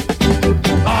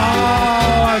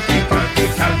 Oh, okey cokey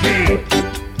cokey.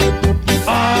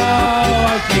 Oh,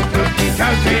 okey cokey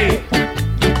cokey.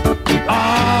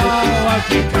 Oh,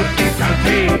 okey cokey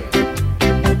cokey.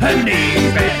 Her knees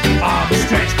bent, arms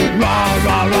stretched, rah,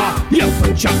 rah, rah. You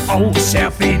put your old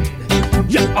self in,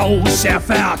 your old self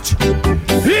out.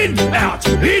 In, out,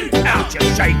 you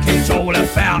shake it's all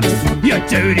about. You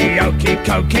do the okey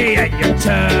cokey and you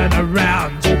turn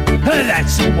around.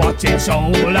 That's what it's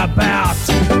all about.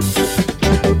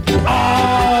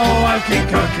 Oh, okey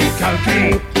cokey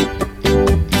cokey.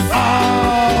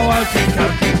 Oh, okey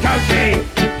cokey cokey.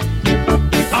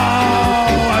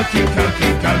 Oh, okey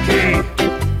cokey cokey.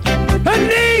 Her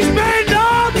knees bend,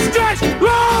 arms stretched,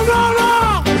 rah, rah, rah.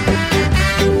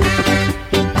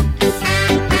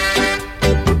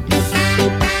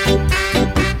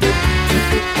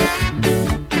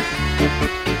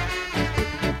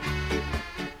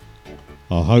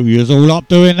 I hope you was all up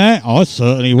doing that. I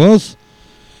certainly was.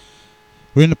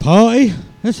 We're in the party.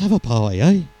 Let's have a party,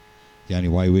 eh? The only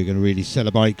way we're going to really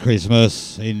celebrate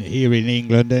Christmas here in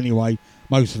England anyway,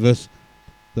 most of us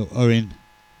that are in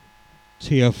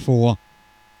tier 4,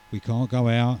 we can't go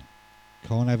out,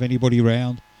 can't have anybody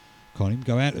round, can't even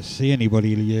go out to see anybody,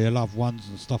 your loved ones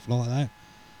and stuff like that.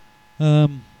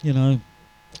 You know,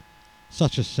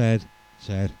 such a sad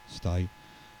state.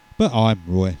 But I'm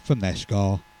Roy from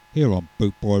Nashgar, here on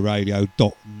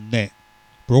bootboyradio.net,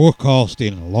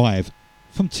 broadcasting live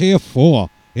from tier 4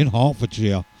 in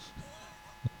Hertfordshire.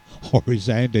 Horace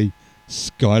Andy,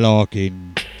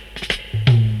 skylarking.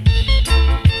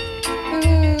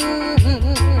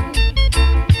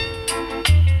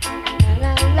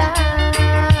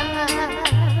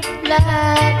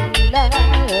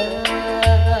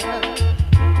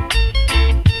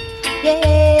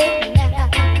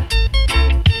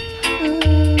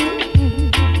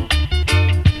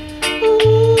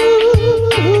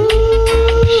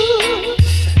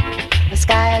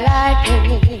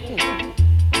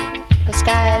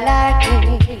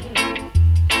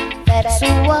 That's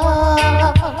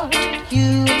what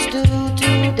you do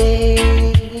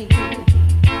today.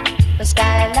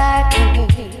 Skylarking,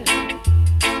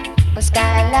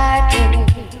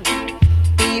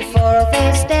 before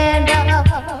they stand up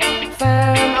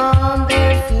firm on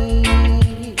their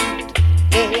feet.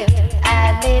 If a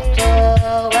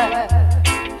little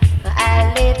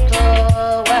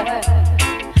work,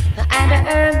 and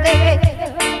earn their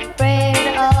bread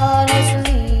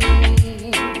honestly.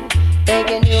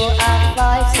 Begging you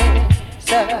advice,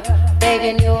 sir,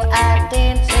 begging you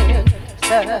attention,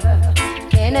 sir.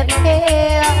 Can it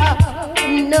help?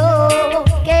 No,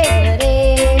 can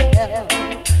it help?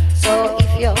 So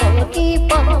if you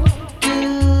keep on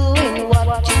doing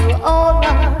what you all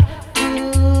are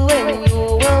doing, you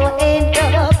will end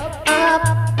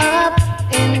up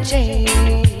in chains.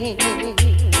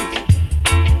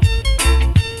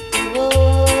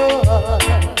 Whoa.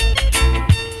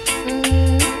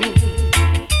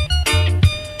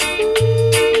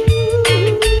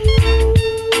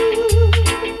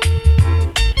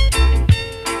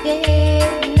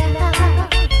 Yeah, now.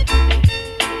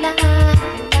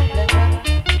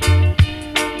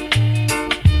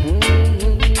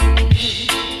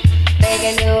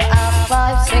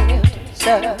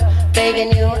 sir,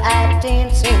 begging you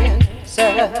attention,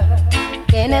 sir.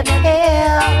 Can it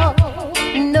help?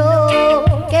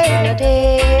 No, can it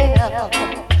help?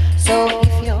 So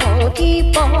if you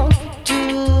keep on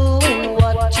doing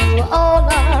what you all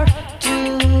are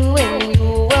doing,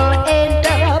 you will end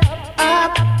up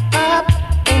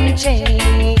in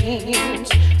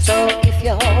chains. So if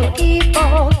you keep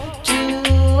on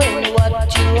doing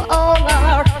what you all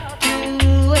are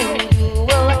doing, you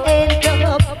will end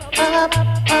up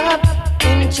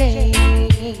in chains.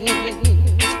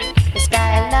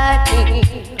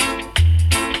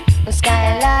 The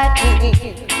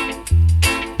skylighting,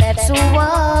 that's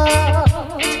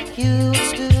what you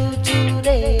do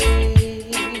today.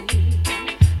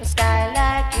 The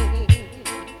skylighting.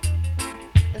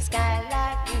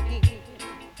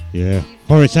 Yeah,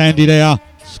 Horace Andy there,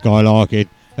 Skylarking.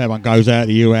 That one goes out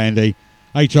to you, Andy.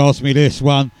 H asked me this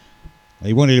one.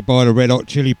 He wanted to buy the Red Hot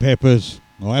Chili Peppers.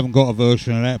 I haven't got a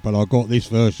version of that, but I got this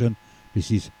version. This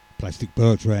is Plastic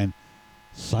Bertrand.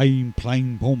 Same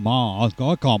plain pour Mars.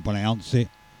 I can't pronounce it,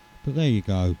 but there you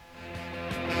go.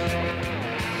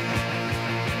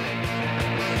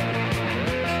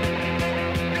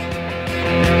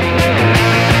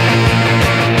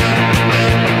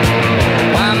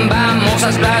 Bam bam, mon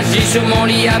ça splash, j'ai sur mon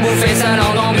lit à bouffer sa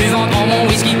langue en buvant dans mon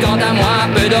whisky. Quant à moi,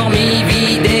 peu dormi,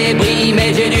 vie débris,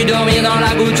 mais j'ai dû dormir dans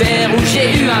la gouttière où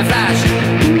j'ai eu un flash.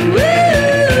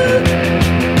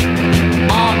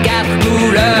 En 4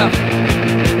 couleurs.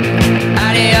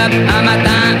 Allez hop, un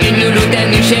matin, une louloute est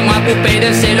venue chez moi, poupée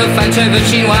de cellophane, cheveux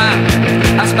chinois,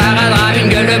 asparadrap, une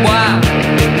gueule de bois,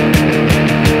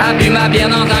 a bu ma bière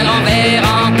dans un grand verre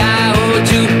en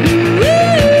caoutchouc,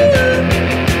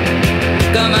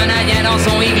 comme un indien dans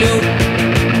son igloo.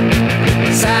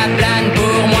 Ça plane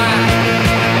pour moi,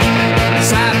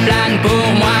 ça plane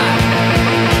pour moi,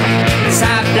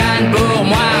 ça plane pour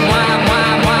moi, moi,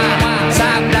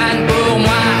 ça plane pour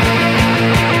moi.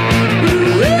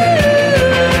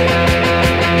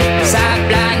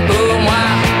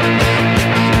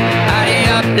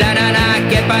 La nana,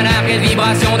 quelle panard, quelle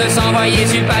vibration de s'envoyer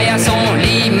sur le paillasson.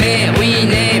 Limé,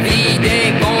 ruiné,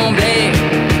 vidé, comblé.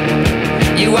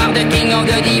 You are the king of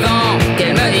the divan,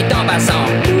 qu'elle me dit en passant.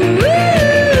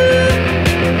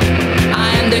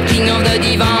 I am the king of the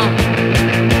divan.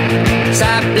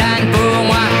 Ça plane pour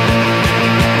moi,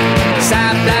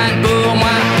 ça plane pour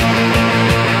moi,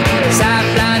 ça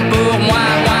plane pour moi,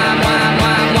 moi,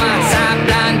 ça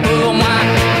plane pour moi.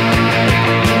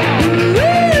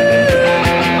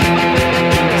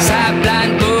 Ça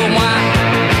plane pour moi.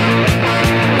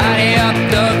 Allez hop,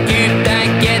 t'occupe,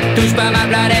 t'inquiète, touche pas ma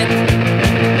planète.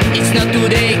 It's not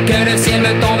today que le ciel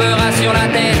me tombera sur la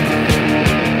tête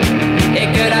et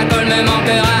que la colle me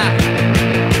manquera.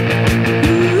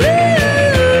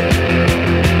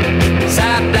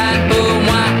 Ça plane pour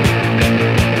moi.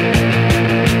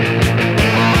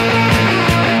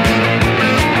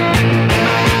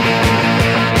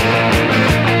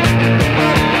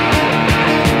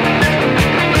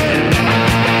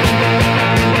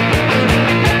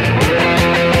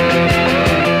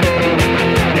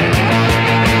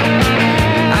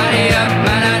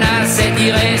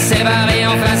 C'est barré,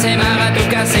 enfin c'est marre à tout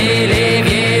casser.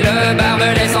 L'évier, le bar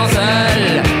me laissant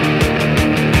seul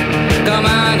comme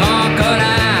un grand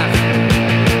connard.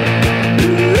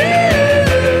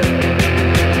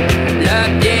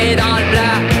 Le pied dans le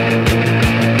plat,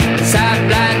 ça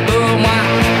plane pour moi,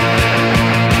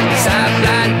 ça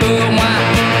plane pour moi,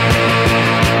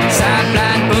 ça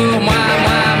plane pour moi,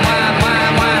 moi,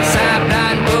 ça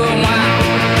plane pour moi.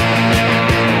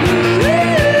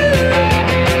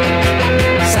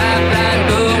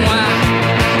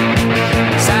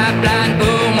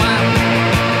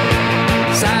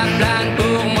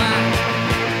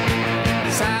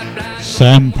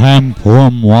 Sampam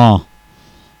pour moi.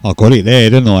 I got it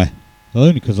there, didn't I?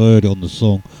 Only because I heard it on the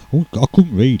song. I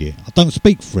couldn't read it. I don't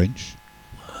speak French.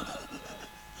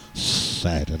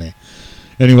 Sad, isn't it?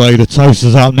 Anyway, the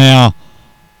toaster's up now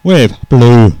with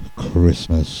Blue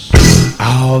Christmas.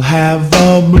 I'll have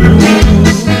a blue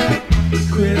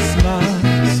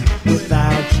Christmas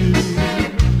without you.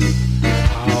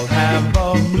 I'll have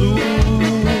a blue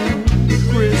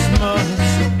Christmas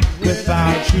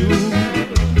without you.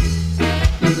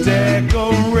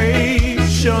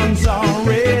 Decorations are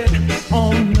red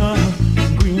on the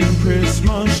green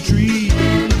Christmas tree.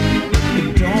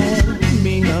 It don't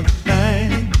mean a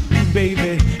thing,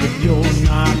 baby, if you're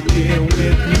not here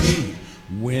with me.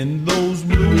 When those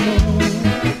blue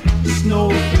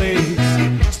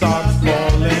snowflakes start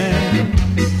falling,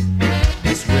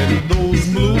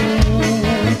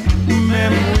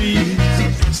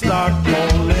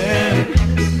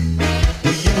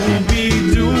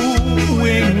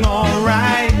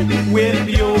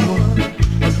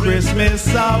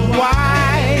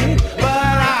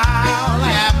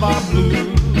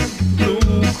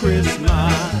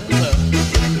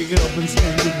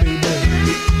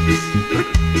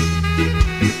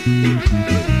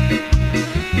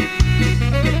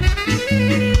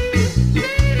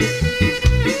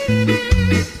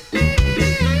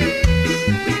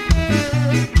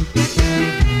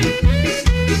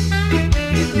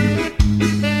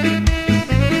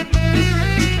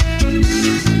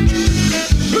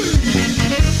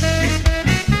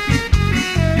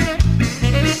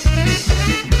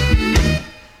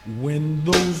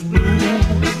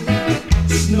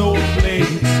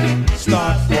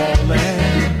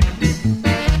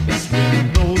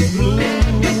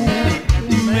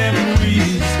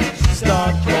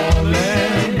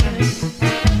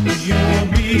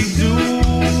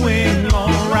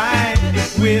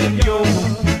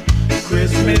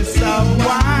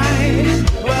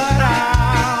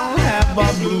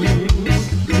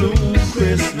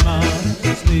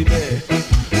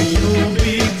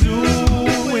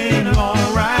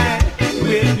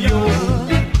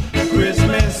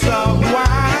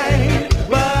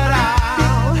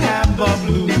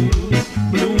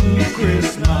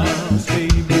 else,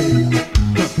 baby.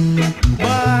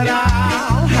 But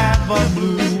I'll have a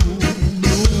blue,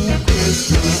 blue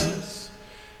Christmas.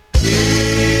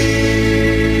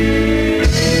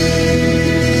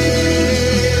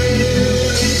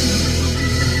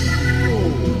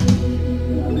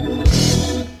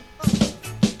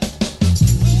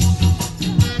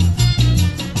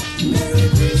 Merry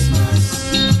Christmas.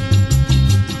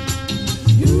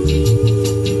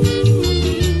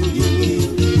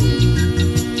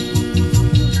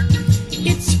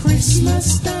 It's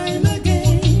Christmas time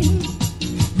again,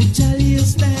 the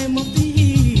jolliest time of the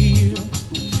year.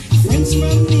 Friends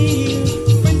from near,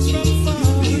 friends from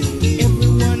far,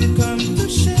 everyone come to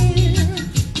share.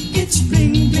 It's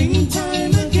bling bling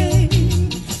time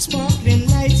again, sparkling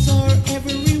lights are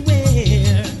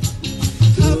everywhere.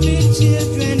 Happy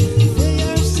children, they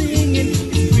are singing,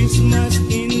 it's Christmas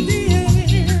in the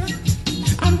air.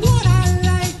 And what I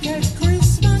like at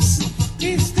Christmas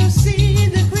is to see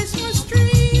the Christmas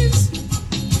trees,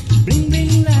 bling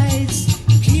bling lights,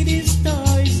 kiddies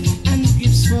toys, and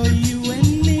gifts for you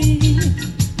and me.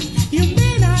 You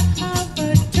may not have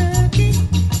a turkey,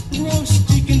 roast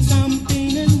chicken,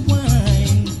 champagne and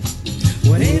wine.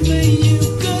 Whatever you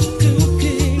got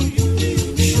cooking,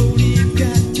 surely you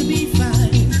got to be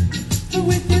fine.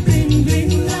 With the bling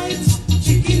bling lights,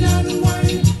 chicken and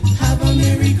wine, have a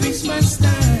Merry Christmas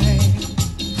time.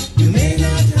 You may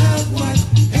not have what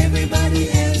everybody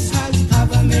else has,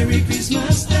 have a Merry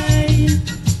Christmas time.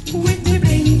 With the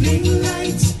bling bling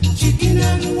lights, chicken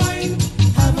and wine,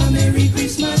 have a Merry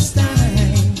Christmas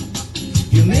time.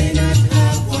 You may not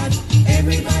have what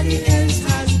everybody else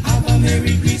has, have a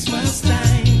Merry Christmas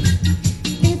time.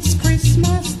 It's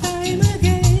Christmas time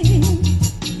again,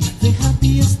 the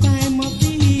happiest time of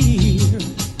the year.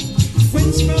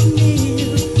 Friends from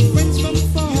near, friends from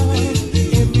far,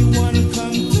 everyone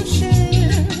come to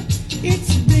share.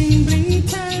 It's bling bling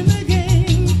time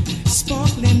again,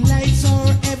 sparkling lights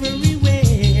are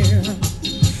everywhere.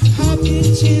 Happy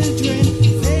children,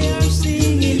 they are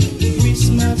singing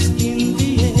Christmas in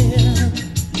the air.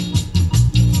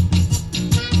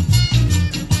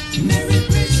 Merry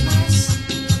Christmas.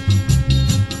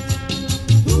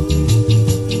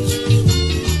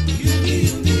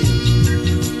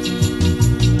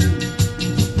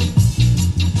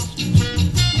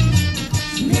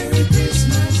 Merry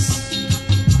Christmas.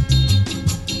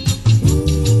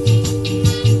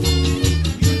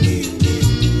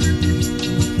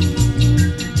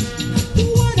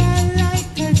 What I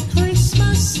like at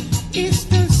Christmas is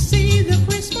to see the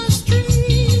Christmas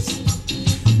trees,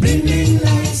 bling bling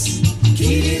lights,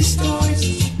 kiddies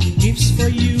toys, gifts for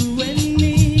you and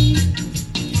me.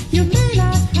 You may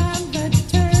not have that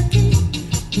turkey,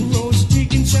 roast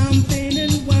chicken, champagne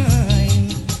and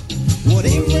wine.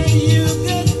 Whatever you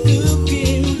got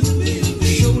cooking,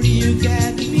 surely you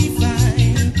got to be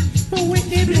fine. With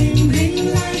the bling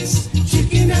bling lights,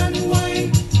 chicken and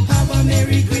wine, have a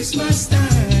Merry Christmas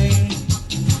time.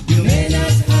 You may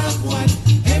not have what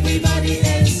everybody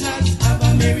else has, have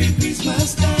a Merry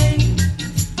Christmas time.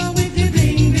 With the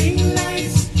bling bling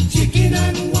lights, chicken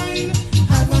and wine,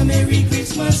 have a Merry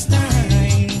Christmas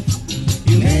time.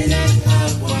 You may not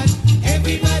have what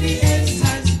everybody else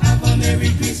has, have a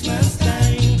Merry Christmas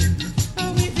time.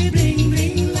 With the bling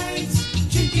bling lights,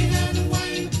 chicken and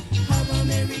wine, have a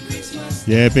Merry Christmas.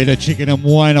 Yeah, a bit of chicken and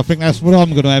wine. I think that's what I'm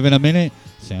going to have in a minute.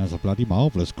 Sounds a bloody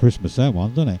marvellous Christmas, that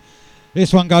one, doesn't it?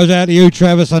 This one goes out to you,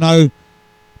 Travis. I know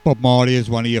Bob Marley is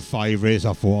one of your favourites.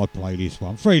 I thought I'd play this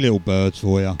one. Three Little Birds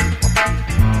for you.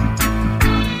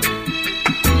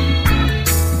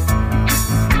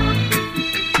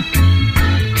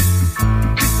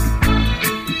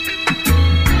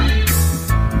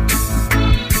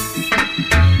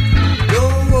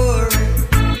 Don't worry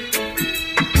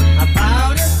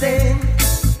about a thing.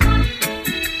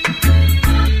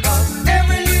 'Cause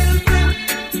every little thing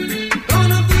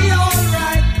gonna be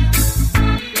alright.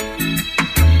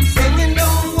 Singing,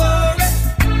 don't worry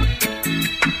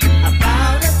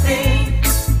about a thing.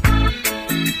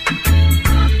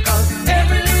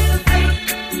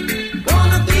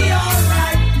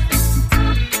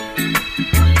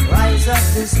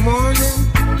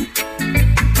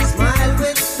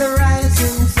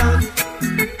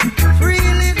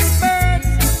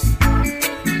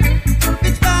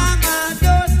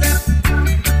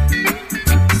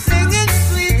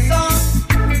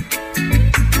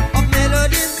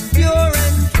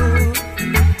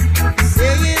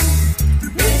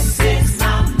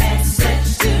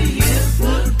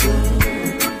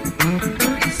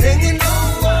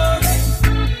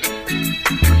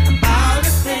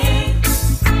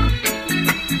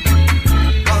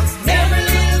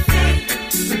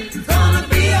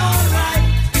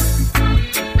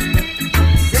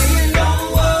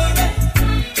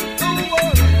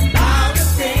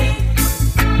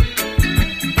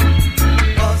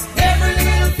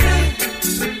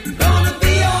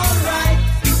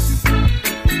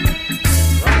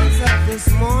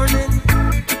 this morning.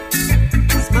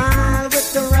 Smile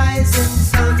with the rising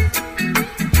sun.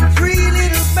 Three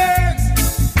little birds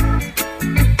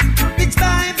pitch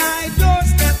by my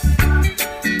doorstep,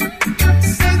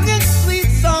 singing sweet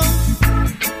songs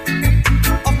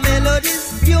of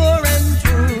melodies pure and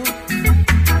true,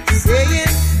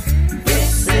 saying,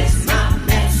 "This is my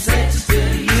message to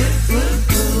you."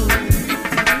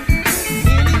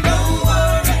 Meaning, don't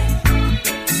worry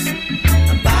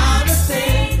about a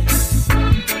thing.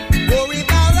 Worry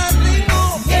about a thing,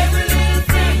 oh, every little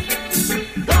thing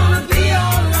gonna be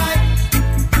alright.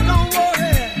 Don't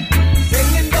worry,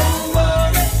 saying don't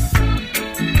worry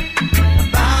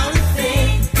about a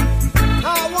thing.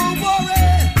 I won't worry,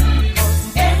 'cause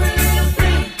every little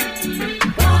thing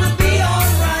gonna be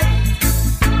alright.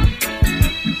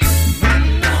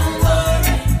 Don't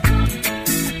worry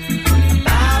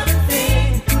about a thing,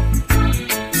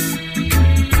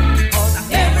 'cause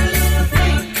every little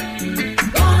thing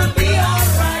gonna be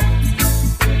alright.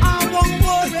 I won't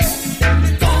worry,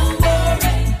 don't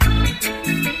worry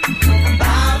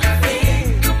about a thing,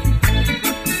 'cause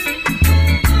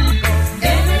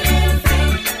every little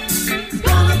thing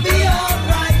gonna be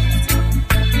alright.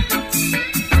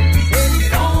 Say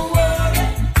don't worry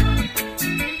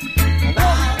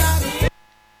about a thing.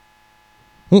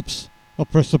 Oops, I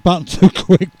pressed the button too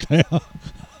quick there.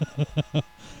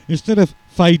 Instead of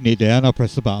fading it down, I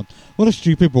pressed the button. What a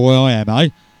stupid boy I am, eh?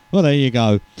 Well, there you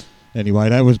go. Anyway,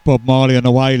 that was Bob Marley and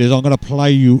the Wailers. I'm going to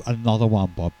play you another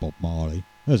one by Bob Marley,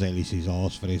 as Ellis has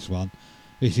asked for this one.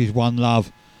 This is One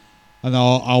Love. And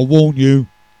I'll warn you,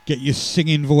 get your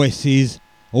singing voices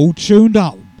all tuned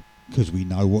up, because we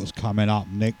know what's coming up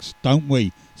next, don't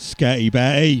we, Scatty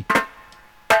Batty?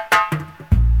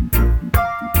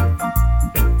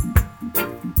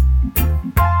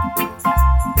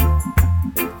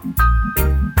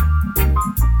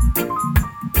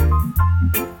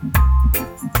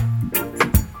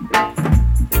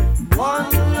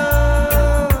 One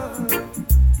love,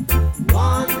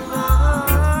 one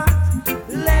heart.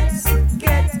 Let's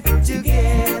get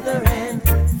together and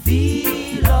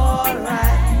feel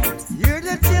alright. Hear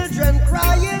the children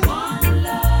crying. One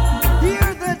love.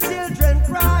 Hear the children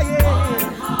crying.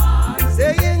 One heart.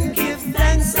 Saying, give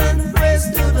thanks and praise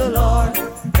to the Lord,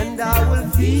 and I will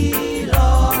feel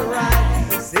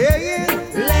alright.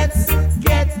 Saying, let's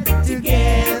get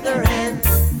together and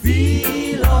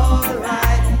feel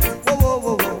alright. Whoa, whoa,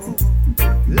 whoa, whoa.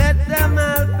 Let them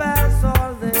all pass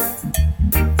all their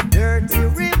dirty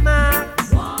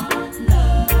remarks. One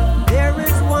love. There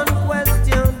is one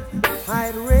question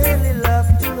I'd really love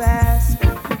to ask.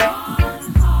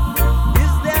 One heart.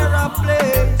 Is there a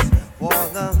place for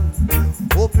the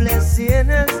hopeless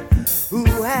sinners who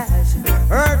has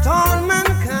hurt all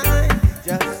mankind?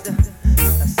 Just a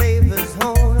Savior's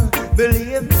own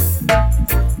belief.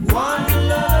 One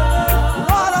love.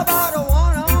 What about a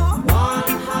one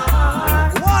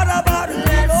heart? What about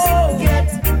let's get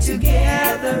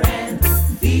together and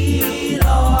feel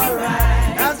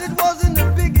alright? As it was in the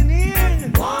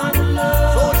beginning. One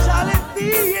love. So shall it be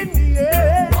in the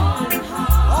end. One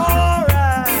heart.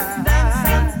 Alright. Give thanks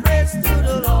and praise to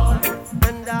the Lord,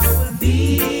 and I will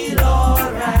feel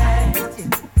alright.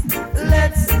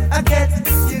 Let's get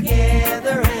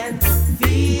together and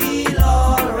feel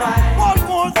alright. One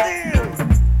more thing.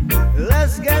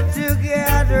 Let's get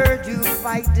together to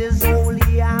fight this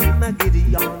holy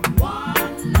Armageddon.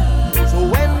 One love. So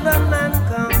when the man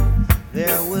comes,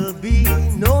 there will be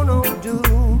no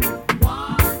doom.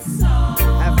 One soul.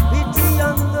 Have pity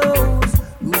on those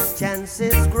whose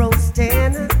chances grow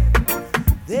thin.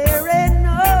 There ain't no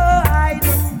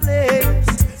hiding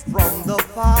place from the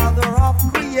Father of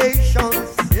creation.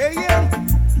 Saying,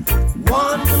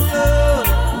 one love.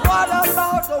 What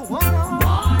about the one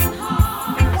heart?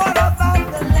 What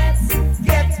about the let's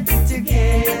get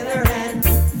together and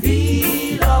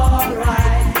feel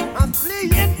alright? I'm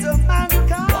fleeing to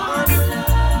mankind. One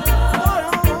love.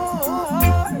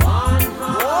 One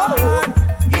heart.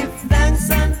 Give thanks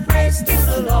and praise to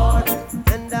the Lord,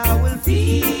 and I will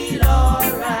feel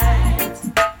alright.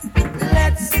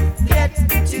 Let's get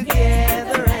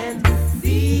together and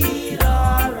feel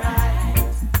alright.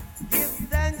 Give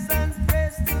thanks and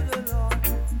praise to the Lord,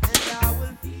 and I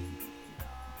will feel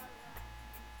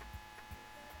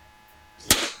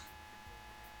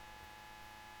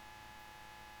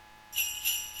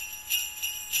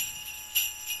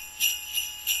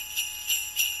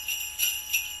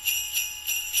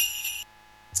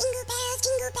Jingle bells,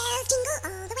 jingle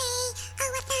all the way. Oh,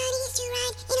 what fun it is to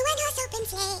ride in a one-horse open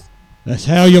sleigh. That's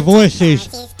how your voice is.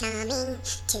 Christmas is coming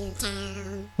to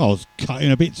town. I was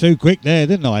cutting a bit too quick there,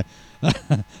 didn't I?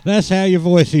 That's how your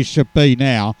voices should be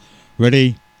now.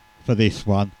 Ready for this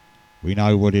one? We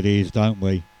know what it is, don't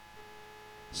we?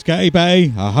 Scatty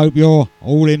Batty, I hope you're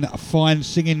all in a fine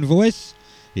singing voice.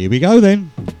 Here we go then.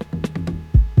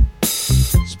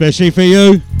 Especially for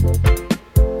you.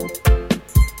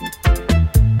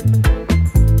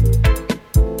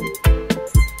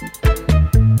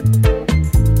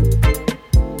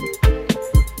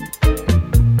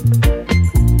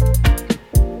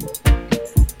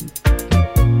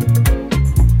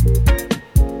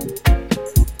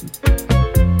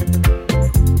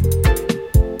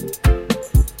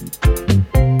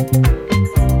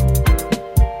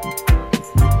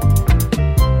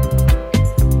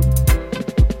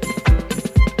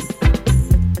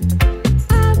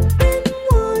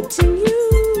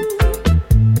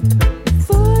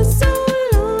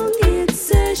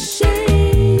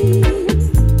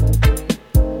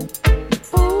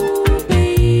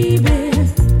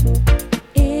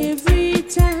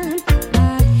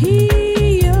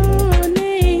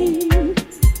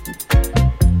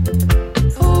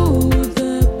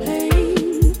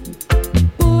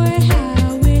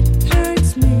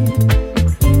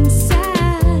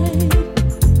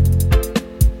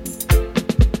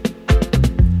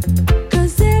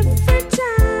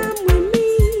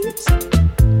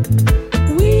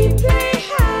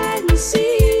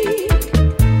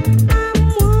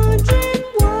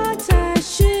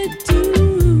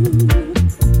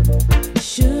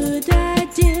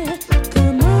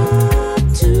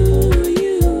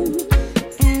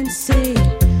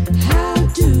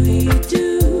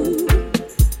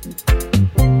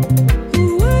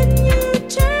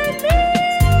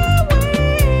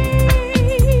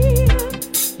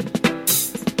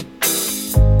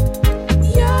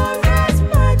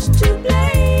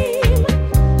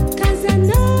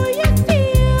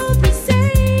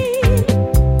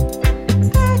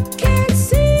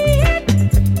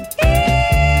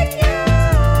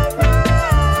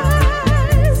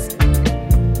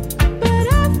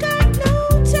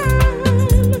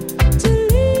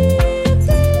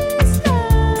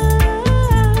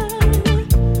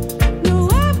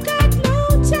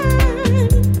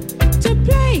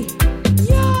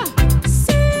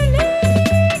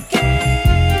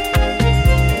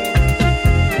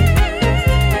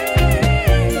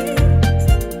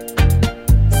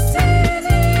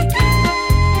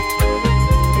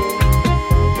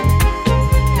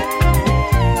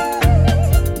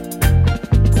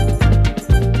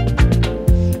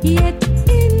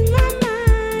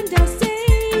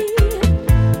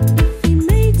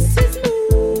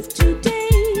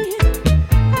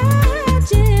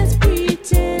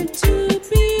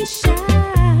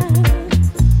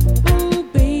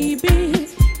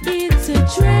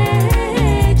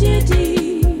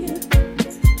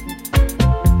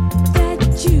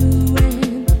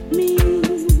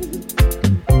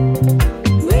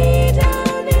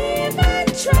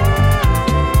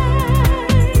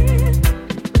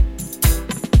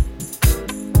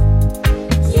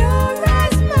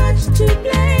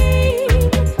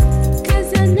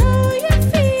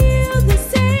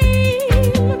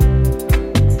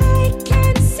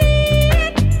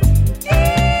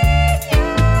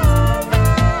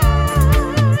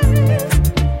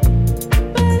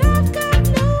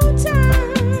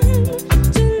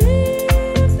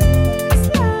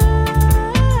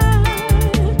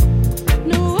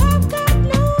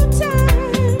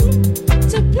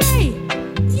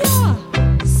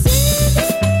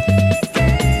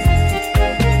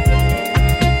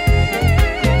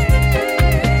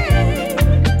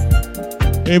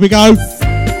 Here we go.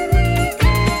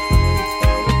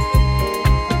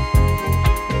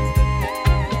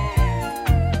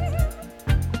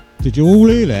 Did you all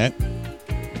hear that?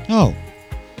 Oh,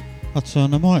 I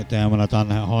turned the mic down when I done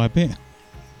that high bit.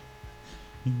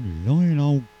 You lying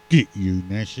old git, you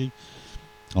Nashy.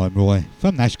 I'm Roy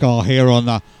from NASCAR here on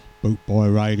the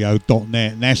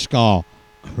bootboyradio.net NASCAR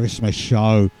Christmas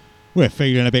show. We're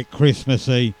feeling a bit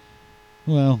Christmassy.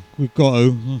 Well, we've got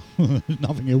to. There's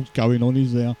nothing else going on,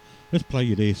 is there? Let's play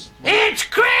you this. It's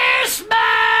Christmas!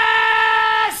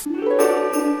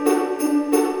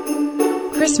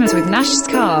 Christmas with Nash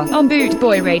Scar on Boot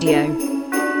Boy Radio.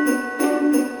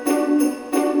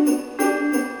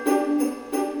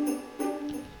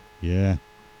 Yeah.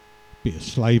 Bit of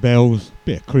sleigh bells,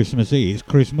 bit of Christmassy. It's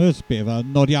Christmas, bit of a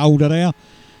noddy older there.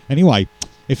 Anyway,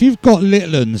 if you've got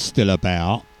little uns still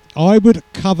about, I would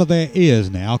cover their ears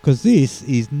now, because this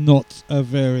is not a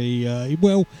very,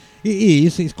 well, it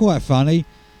is, it's quite funny.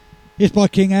 It's by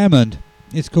King Hammond.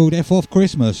 It's called F Off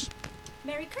Christmas.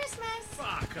 Merry Christmas!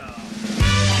 Fuck off.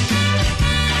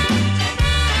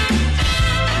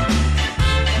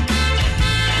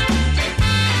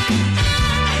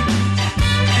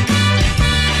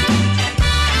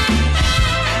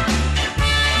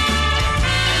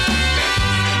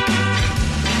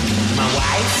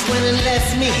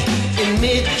 me in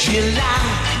mid-July.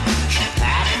 She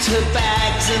packed her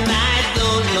bags and I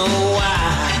don't know why.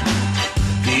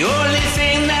 The only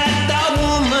thing that the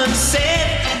woman said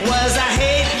was, I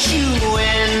hate you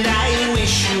and I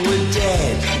wish you were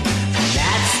dead. And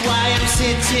that's why I'm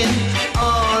sitting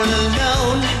all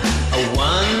alone, a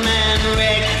one-man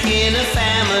wreck in a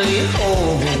family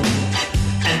home.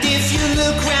 And if you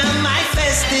look round my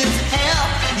festive hell,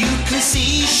 you can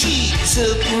see she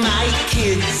took my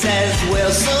kids as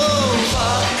well. So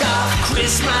fuck off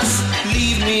Christmas,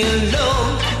 leave me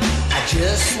alone. I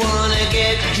just wanna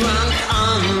get drunk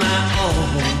on my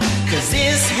own. 'Cause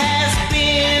this has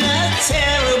been a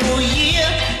terrible year,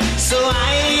 so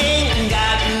I ain't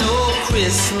got no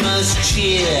Christmas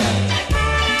cheer.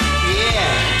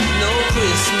 Yeah, no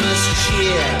Christmas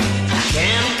cheer. I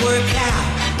can't work out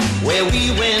where we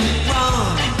went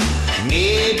wrong.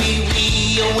 Maybe we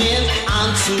went on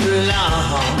too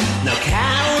long. Now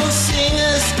carol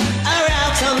singers are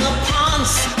out on the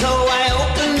ponds, so I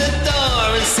opened the door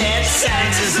and said,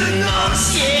 Santa's a nonce.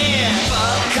 Yeah,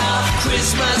 fuck off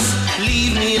Christmas,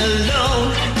 leave me alone.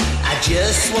 I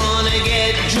just wanna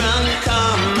get drunk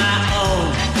on my own.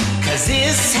 'Cause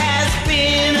this has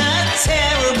been a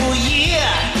terrible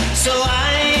year, so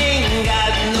I ain't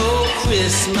got no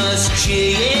Christmas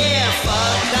cheer. Yeah,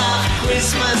 fuck off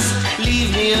Christmas,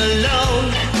 leave me alone.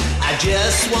 I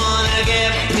just wanna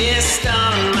get pissed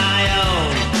on my own.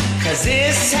 'Cause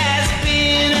this has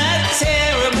been a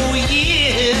terrible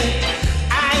year.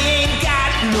 I ain't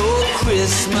got no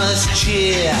Christmas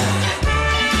cheer.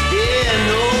 Yeah,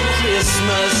 no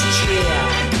Christmas cheer.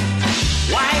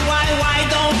 Why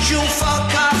don't you fuck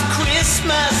off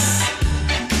Christmas?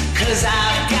 'Cause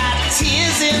I've got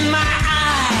tears in my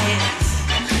eyes.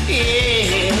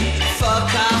 Yeah,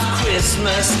 fuck off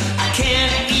Christmas. I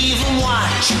can't even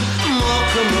watch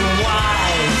Morecambe and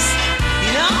Wise.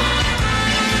 You know?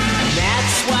 And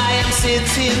that's why I'm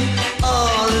sitting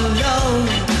all alone,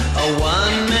 a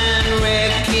one-man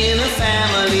wreck in a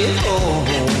family home.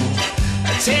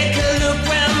 Take a look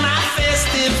round my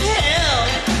festive hell.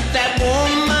 That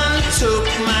woman took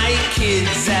my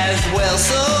kids as well.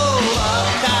 So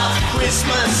fuck off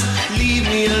Christmas, leave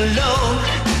me alone.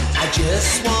 I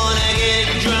just wanna get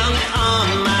drunk on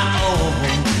my own.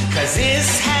 'Cause this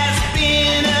has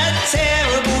been a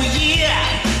terrible year,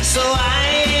 so I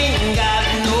ain't got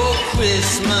no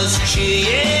Christmas cheer.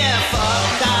 Yeah,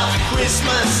 fuck off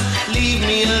Christmas, leave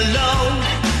me alone.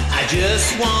 I just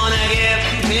wanna get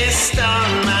pissed on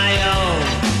my own.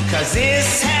 'Cause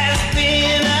this has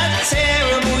been a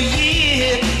terrible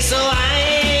year, so I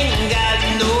ain't got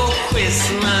no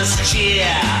Christmas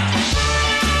cheer.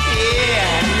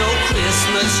 Yeah, no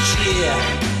Christmas cheer.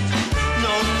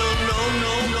 No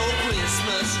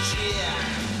Christmas cheer.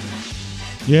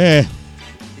 Yeah.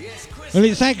 Well,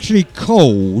 it's actually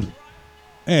called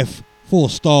F 4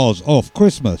 Stars Off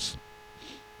Christmas.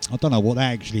 I don't know what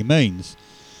that actually means.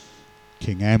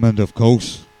 King Hammond, of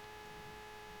course.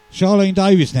 Charlene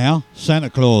Davis now, Santa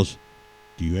Claus.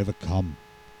 Do you ever come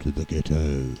to the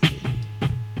ghetto?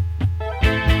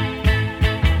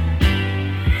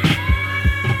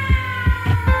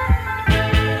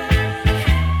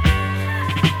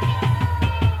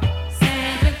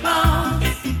 Santa Claus,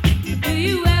 do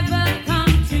you ever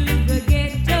come to the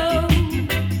ghetto?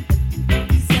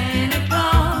 Santa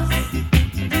Claus,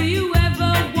 do you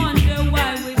ever wonder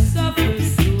why we suffer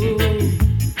so?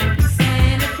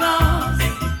 Santa Claus,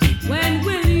 when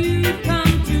will you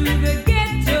come to the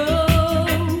ghetto?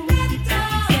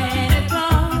 Santa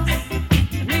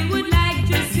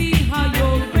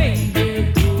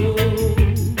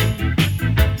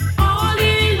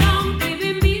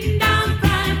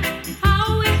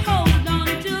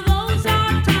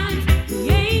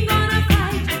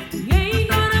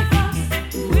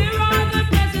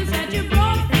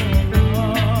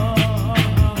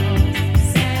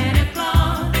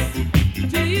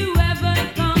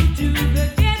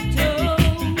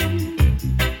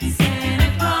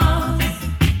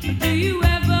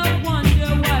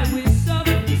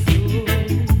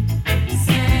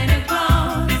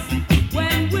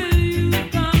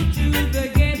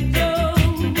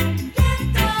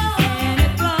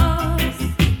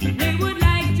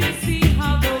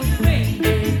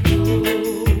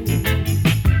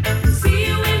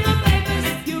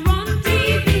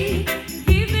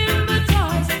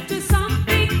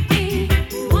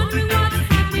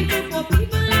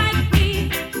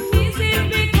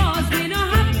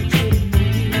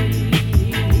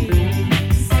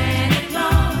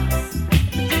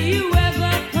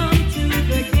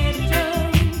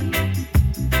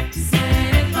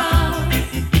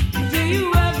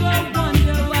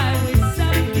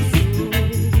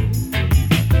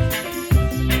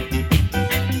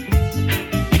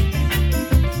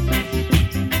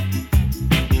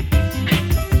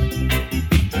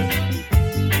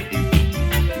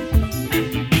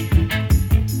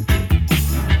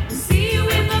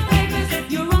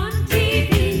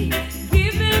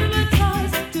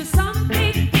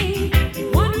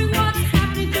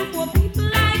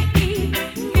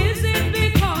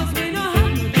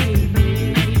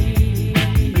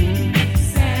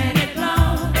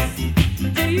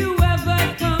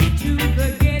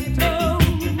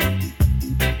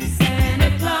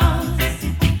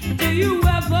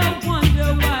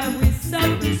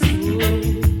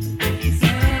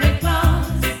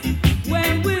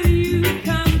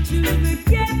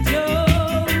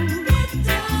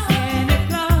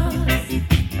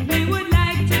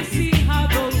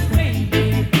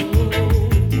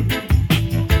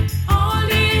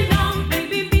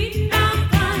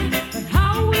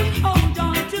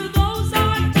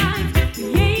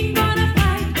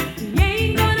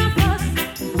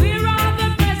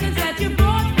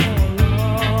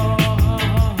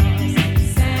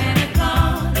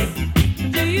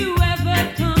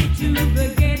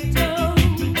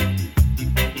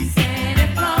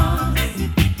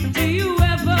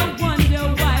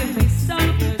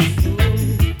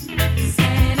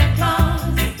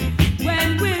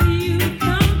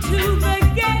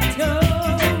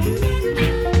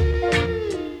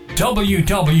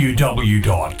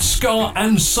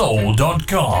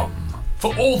www.scarandsoul.com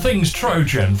for all things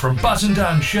Trojan, from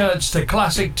button-down shirts to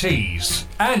classic tees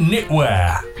and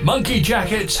knitwear, monkey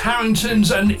jackets,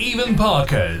 Harringtons and even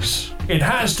Parkers. It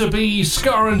has to be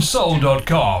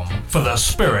scarandsoul.com for the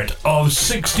spirit of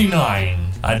 69.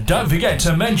 And don't forget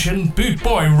to mention Boot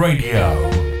Boy Radio.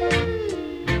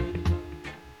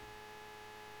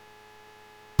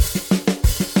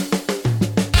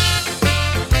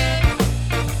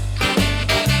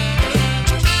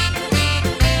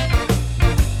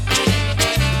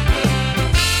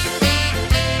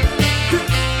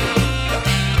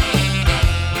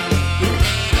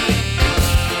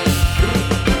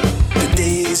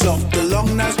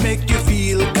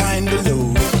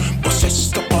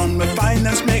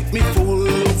 Make me full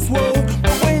of woe,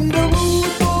 but when the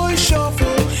rude boys shuffle,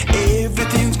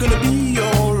 everything's gonna be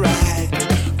alright,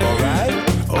 alright,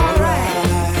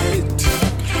 alright.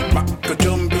 Marco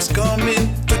Jumbie's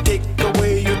coming to take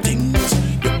away your things,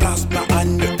 your plasma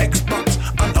and your Xbox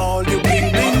and all your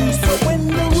bling blings. But when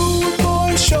the rude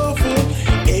boys shuffle,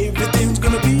 everything's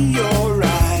gonna be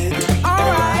alright,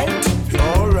 alright,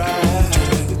 alright.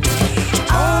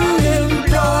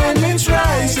 Unemployment's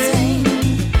rising,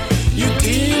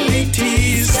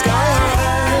 utilities sky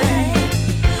high.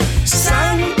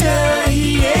 Santa,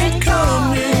 he ain't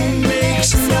coming,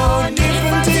 makes no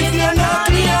difference if you're not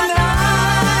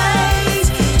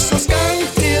realized. So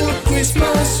skank till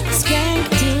Christmas, Skank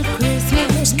till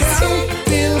Christmas. skank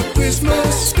till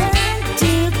Christmas, Skank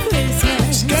till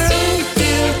Christmas. skank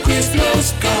till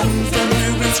Christmas comes, then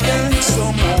we will skank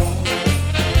some more.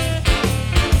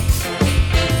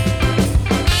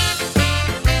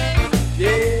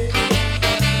 Yeah.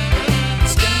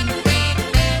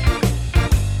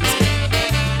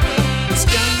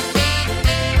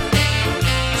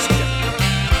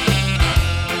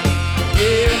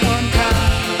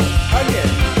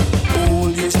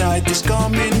 Night is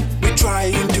coming, we're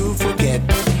trying to forget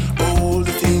all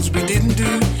the things we didn't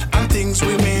do and things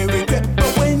we may regret.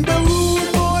 But when the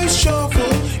rude boys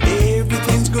shuffle,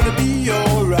 everything's gonna be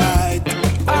alright,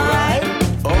 alright,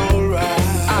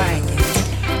 alright.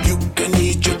 You can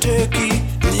eat your turkey,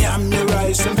 yam your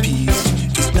rice and peas.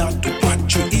 It's not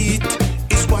what you eat,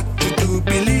 it's what you do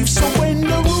believe. So when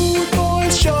the rude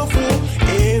boys shuffle,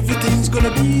 everything's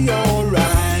gonna be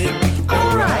alright,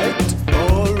 alright,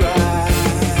 alright.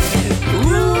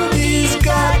 Rudy's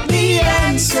got the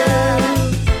answer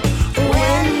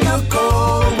when the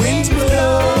cold winds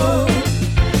blow.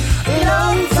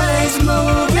 Long face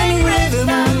moving rhythm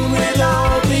will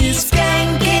all be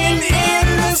skanking in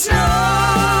the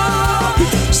snow.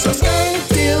 So skank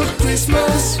till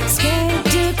Christmas, Skank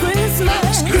till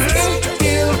Christmas. skank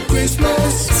till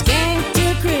Christmas, Skank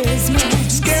till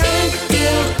Christmas. skank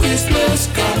till Christmas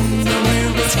comes, and we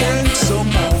will skank some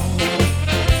more.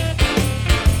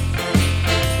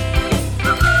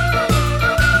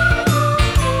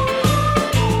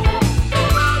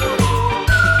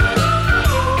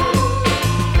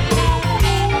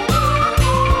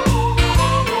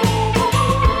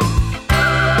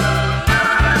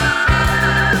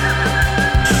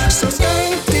 So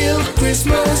skank till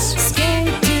Christmas, Skank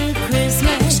till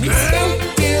Christmas. skank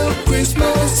till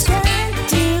Christmas, Skank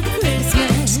till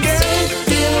Christmas. skank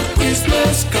till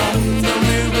Christmas comes, and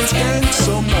we will skank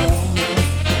some more.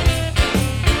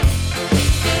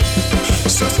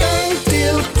 So skank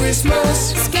till Christmas,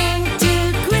 Skank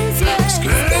till Christmas.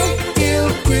 skank till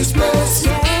Christmas,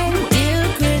 Skank till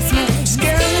Christmas.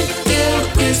 skank till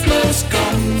Christmas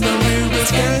comes, and we will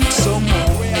skank some more.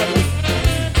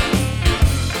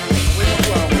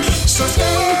 So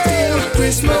skank till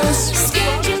Christmas,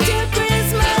 Skank till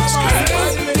Christmas.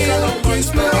 skank till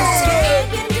Christmas.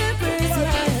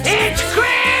 It's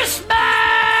Christmas!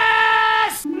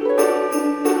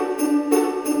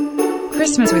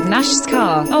 Christmas with Nash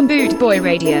Scar on Boot Boy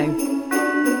Radio.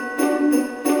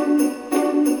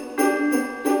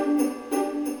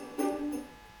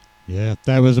 Yeah,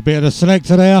 there was a bit of the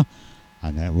selector there,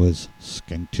 and that was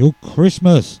Skank Till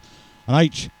Christmas. And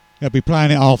H, they'll be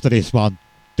playing it after this one.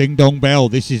 Ding Dong Bell,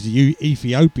 this is you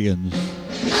Ethiopians.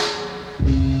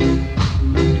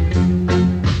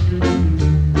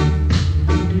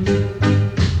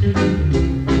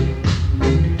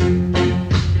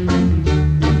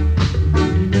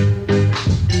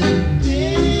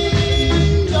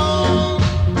 Ding dong,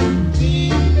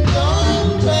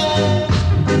 bell,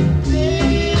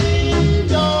 ding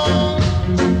dong,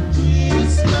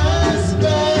 Christmas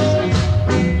bell.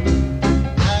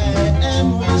 I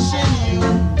am wishing you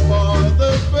for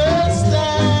the first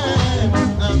time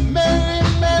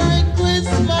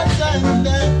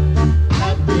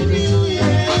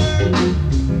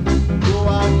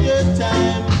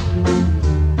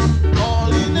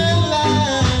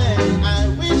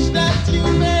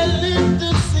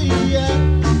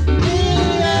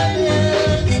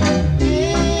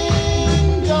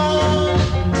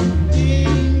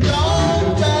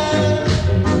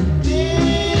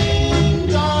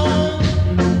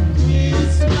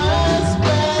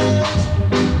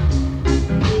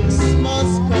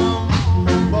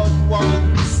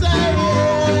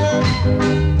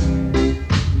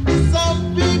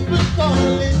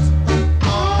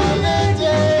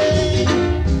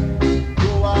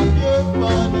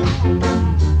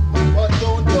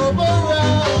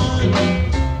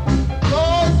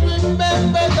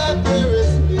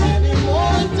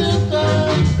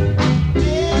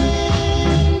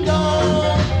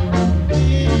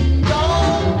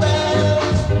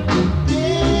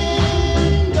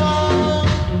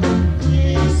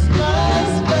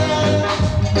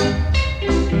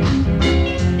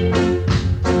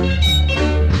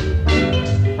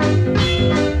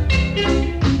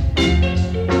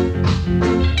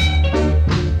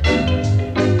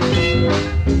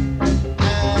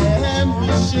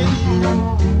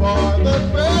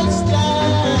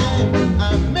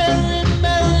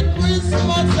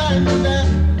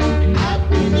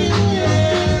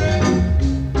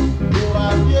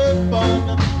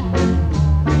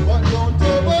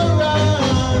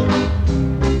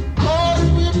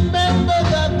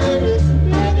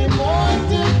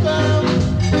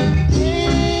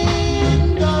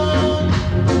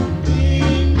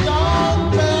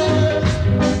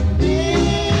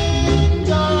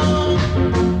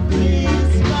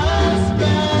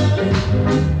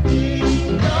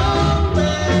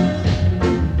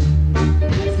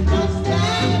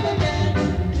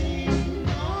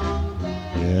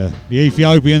The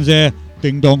Ethiopians there,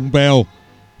 Ding Dong Bell,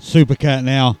 Supercat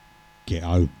now,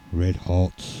 Ghetto Red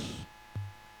Hot.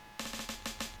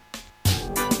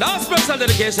 Now special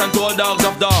dedication to all dogs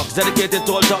of dogs, dedicated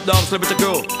to all top dogs, Liberty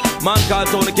Crew. Man called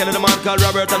Tony Kelly, the man called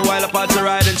Robert, and Wild Apache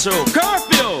riding through.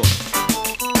 Curfew!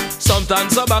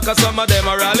 Sometimes a back, some of them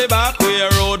a rally back. We a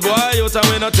road boy, youth and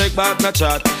we no take back no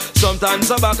chat. Sometimes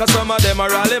a back, some of them a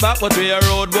rally back, but we a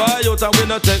road boy, youth and we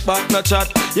no take back no chat.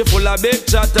 You full of big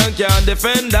chat and can't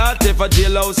defend that. If a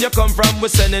jailhouse you come from, we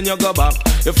sending you go back.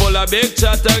 You full of big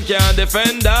chat and can't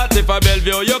defend that. If a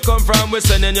Bellevue you come from, we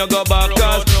sending you go back.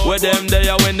 Cause with them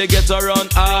there when they get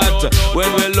around hot.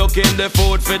 When we looking the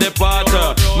food for the pot.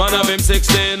 Man have him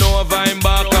 16 over him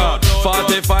back.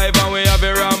 45 and we have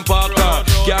a rampacker.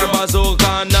 Car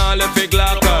bazooka and all if it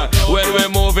glock. When we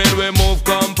moving, we move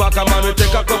compact. Man we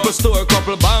take a couple store,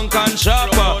 couple bank and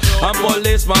shop. And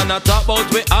policeman a top out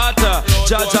we hot.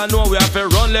 Judge I know we have to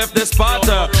run left the spot.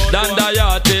 Dan the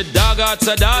yachted dog at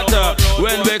Sedata.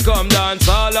 When we come dance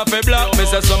all of a block. Me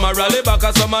say some a rally back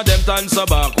and some of them dance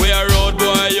back. We a road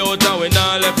boy out and we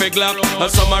not left a glock.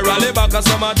 And some a rally back and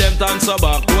some of them dance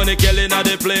back. Tony Kelly na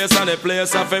the place and the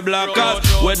place of a black cat.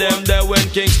 With them there when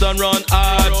Kingston run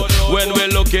hard. When we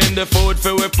look in the food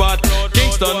for we pot.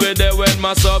 Kingston we there when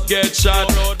Massop get shot.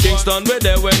 Kingston we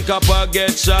there when Copper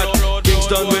get shot.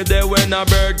 Kingston we there when a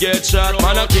bird get shot.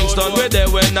 Man a Kingston we there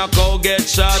when a cow get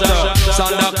shot.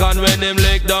 Sandakan when him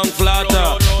lick down flat.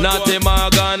 Natty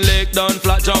Morgan lick down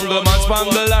flat. Jungle man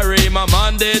Spangle my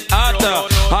man did hotter.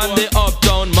 And the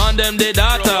uptown man them did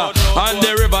hotter. And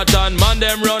the Riverton man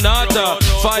them run hotter.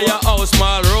 Firehouse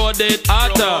Mall Road did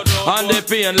hotter. And the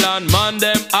Painland man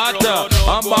them hotter.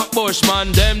 And Backbush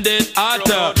man them did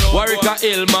hotter. Warwick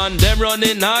Hill man them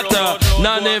running hotter.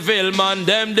 Nannyville man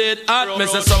them did hot. Me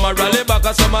say some a rally back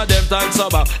and some of them dance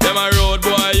back. Them a road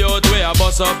boy out way a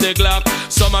bust up the clock.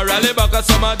 Some a rally back and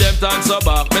some of them dance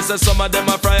back. Me say some of them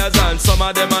a friars and some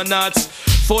of them a nuts.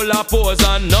 Full of pose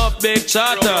and enough big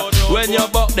chatter. When you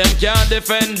buck them can't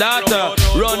defend that.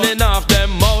 Running off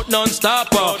them mouth non-stop.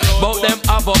 Bout them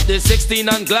half up the 16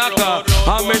 and Glocker.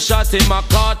 And me shot him a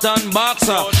cotton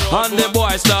boxer. And the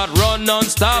boy start run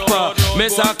non-stop.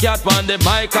 Miss a cat on the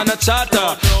mic and a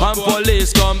chatter. And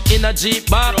police come in a jeep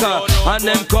backer. And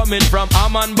them coming from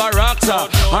Amman Barracks.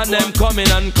 And them coming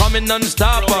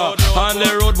non-stop. And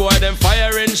the road boy them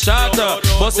firing shot.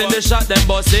 Busting the shot them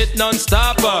bust it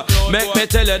non-stop. Make me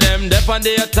tell you them dep on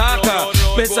the attacker.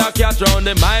 Miss a cat round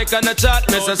the mic and a chat.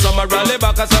 Miss a some a rally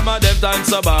back and some of them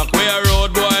dance back. We a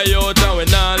road boy out and we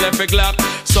not left a clock.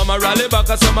 Some a rally back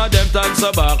and some of them dance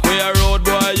back. We a road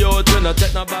boy out, we not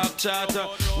take no back chatter.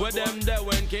 With them there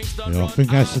when Kingston. Yeah, I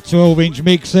think that's a 12-inch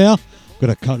mix there.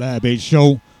 Gonna cut that a bit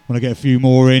short. Wanna get a few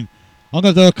more in. I'm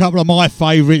gonna do a couple of my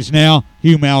favourites now.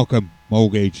 Hugh Malcolm,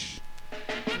 Mortgage.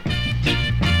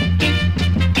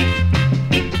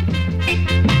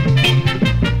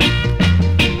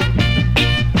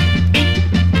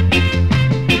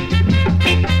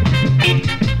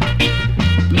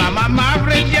 Mama,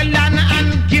 marry your land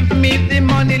and give me the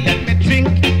money. Let me drink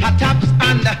hot taps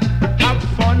and have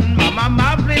fun. Mama,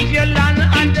 marry your land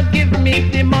and give me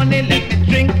the money. Let me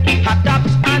drink hot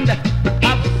taps and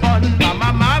have fun.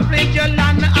 Mama, marry your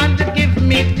land and give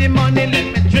me the money.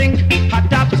 Let me drink hot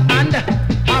taps and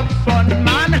have fun,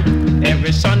 man.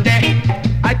 Every Sunday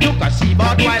I took a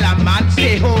seaboard while a man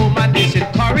stay home, and this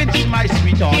encouraged my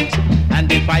sweetheart.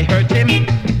 And if I hurt him,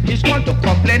 he's going to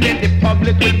complain and the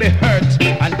public will be hurt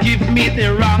and give me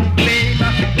the wrong blame.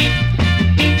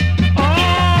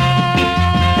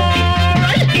 Alright,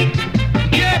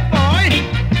 yeah boy.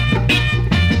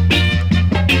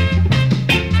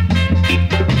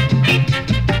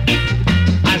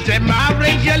 I said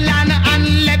marry your land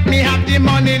and let me have the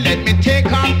money. Let me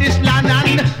take off this land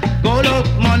and go look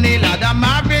money. Lad, I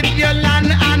married your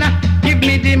land and give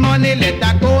me the money. Let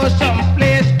her go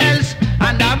someplace else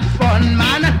and have fun,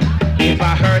 man. If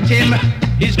I hurt him,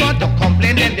 he's going to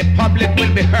complain and the public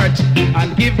will be hurt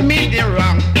and give me the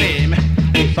wrong blame.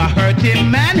 If I hurt him,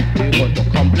 man, he's going to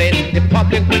complain, the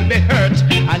public will be hurt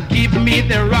and give me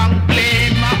the wrong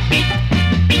blame.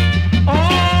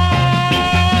 Alright.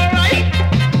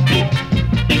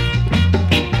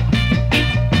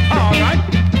 Alright.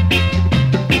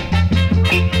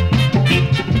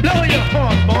 Blow your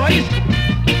horn, boys.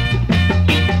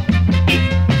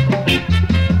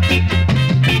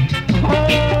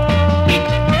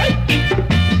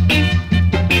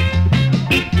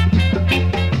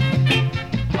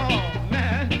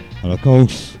 And of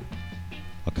course,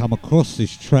 I come across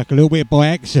this track a little bit by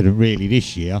accident really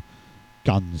this year.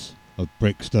 Guns of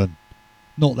Brixton.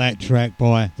 Not that track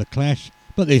by The Clash,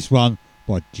 but this one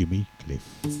by Jimmy Cliff.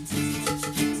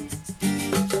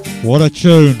 What a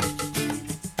tune.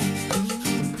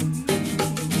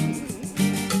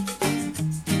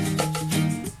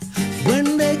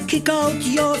 When they kick out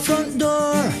your front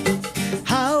door,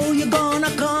 how you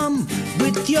gonna come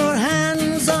with your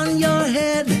hands on your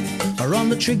head or on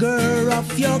the trigger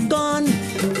of your gun?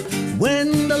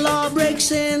 When the law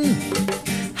breaks in,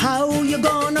 how you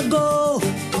gonna go?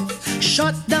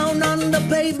 Shut down on the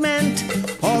pavement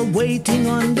or waiting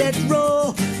on death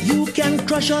row? You can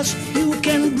crush us, you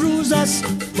can bruise us,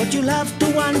 but you'll have to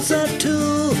answer to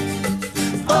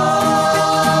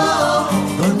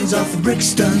oh, guns of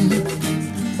Brixton.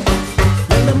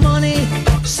 Well, the money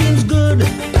seems good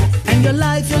and your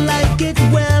life you like it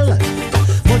well,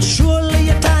 but surely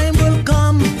your time will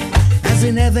come, as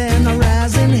in heaven or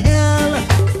as in hell.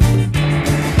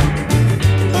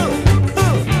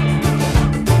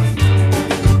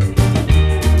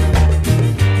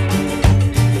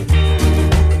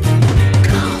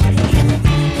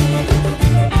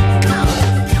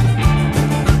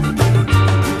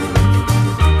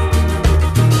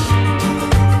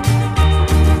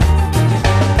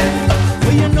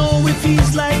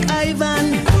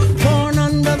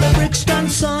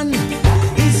 Son,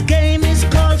 his game is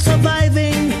called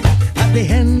surviving. At the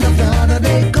end of the harder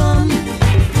they come,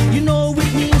 you know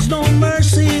it means no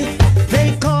mercy.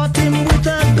 They caught him with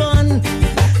a gun.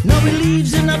 Now he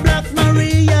lives in a Black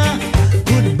Maria.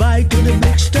 Goodbye to the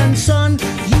Brixton Sun.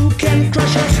 You can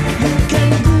crush us, you can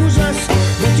bruise us,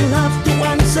 but you have to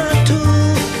answer to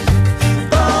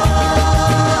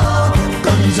oh,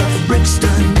 guns of Brixton.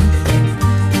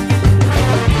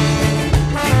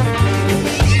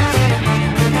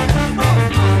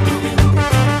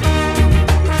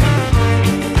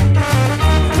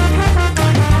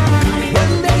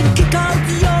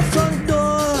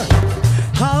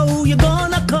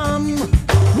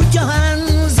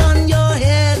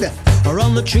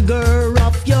 The trigger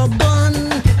of your gun.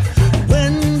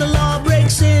 When the law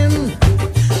breaks in,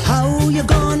 how you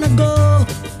gonna go?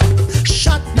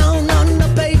 Shut down on the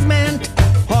pavement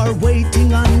or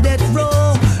waiting on death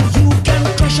row? You can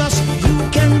crush us, you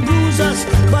can bruise us,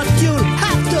 but you'll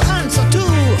have to answer to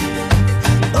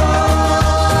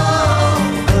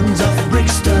oh, guns of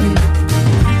Brixton.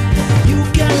 You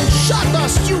can shut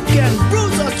us, you can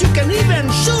bruise us, you can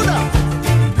even shoot us,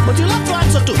 but you'll have to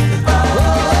answer to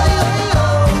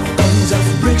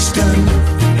of Brixton.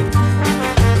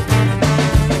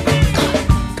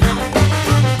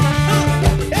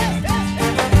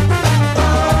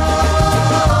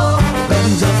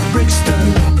 Guns of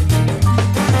Brixton.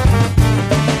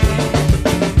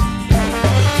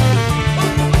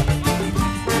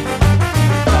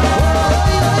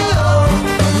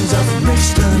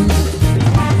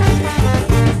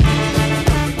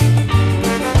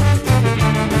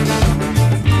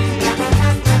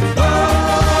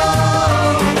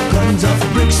 Guns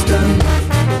of Brixton.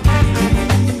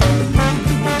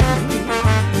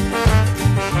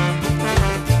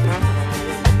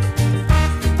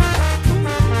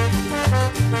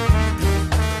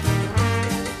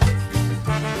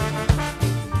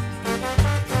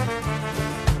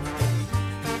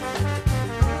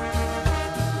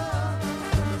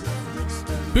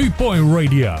 Boot Boy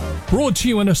Radio, brought to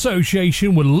you in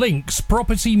association with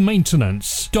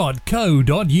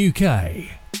linkspropertymaintenance.co.uk.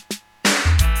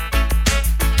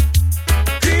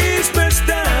 Christmas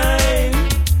time,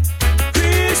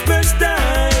 Christmas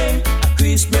time,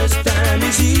 Christmas time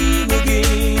is here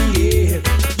again, yeah.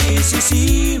 Yes, it's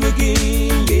here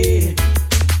again, yeah.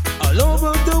 All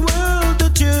over the world, the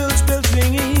church bells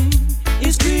ringing.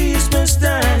 It's Christmas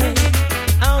time.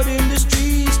 Out in the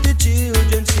streets, the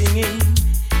children singing.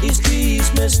 It's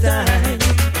Christmas time.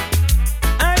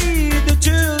 I hear the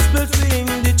church bells ring,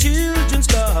 the children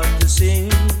start to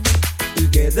sing.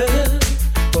 Together,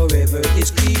 forever it's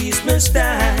Christmas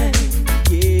time.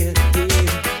 Yeah,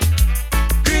 yeah.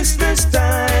 Christmas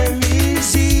time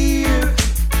is here,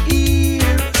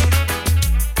 here.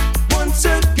 Once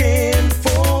again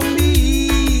for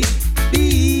me.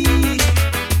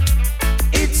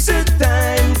 It's a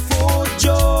time for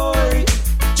joy,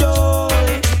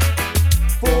 joy.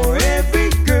 For every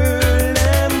girl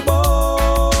and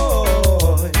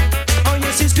boy. Oh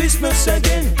yes, it's Christmas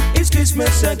again. It's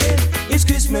Christmas again. It's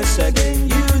Christmas again,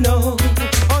 you know.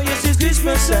 Oh yes, it's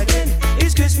Christmas again.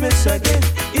 It's Christmas again.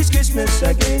 It's Christmas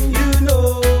again, you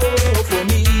know. For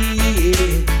me,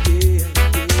 yeah, yeah, yeah.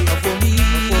 For me,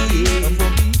 yeah, for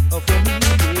me, for me,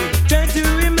 yeah. Try to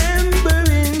remember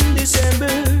in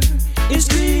December, it's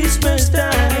Christmas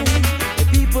time. The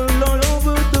people all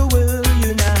over the world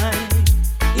unite.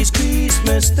 It's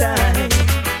Christmas time.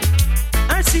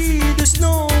 I see the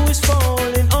snow is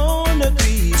falling on a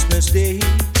Christmas day.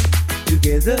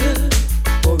 together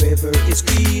forever. It's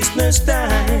Christmas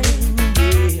time.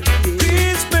 Yeah, yeah.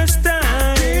 Christmas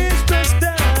time. Christmas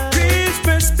time.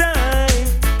 Christmas time.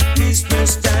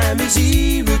 Christmas time is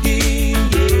here again.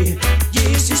 Yeah.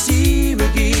 Yes, it's here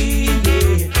again.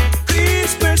 Yeah.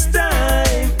 Christmas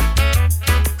time.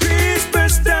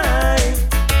 Christmas time.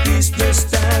 Christmas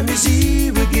time is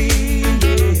here again.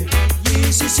 Yeah.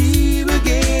 Yes, it's here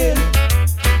again.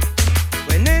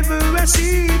 Whenever I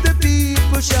see the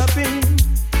people shopping,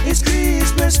 it's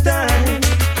Christmas time.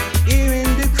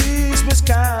 Hearing the Christmas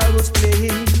carols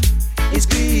playing, it's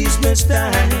Christmas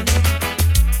time.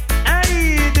 I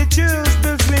hear the church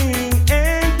bells ring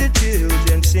and the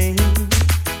children sing.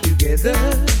 Together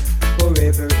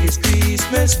forever, it's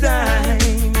Christmas time.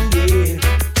 Yeah.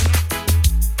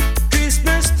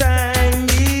 Christmas time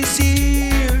is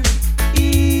here,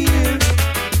 here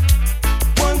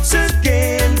once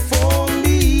again for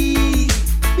me.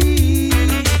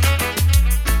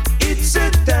 It's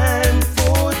a time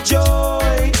for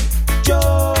joy,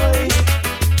 joy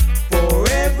for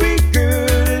every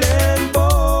girl and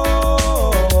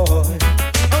boy.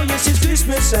 Oh yes, it's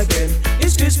Christmas again.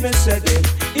 It's Christmas again.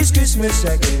 It's Christmas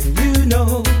again. You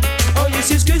know. Oh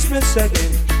yes, it's Christmas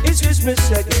again. It's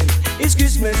Christmas again. It's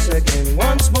Christmas again.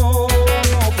 Once more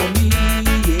for me.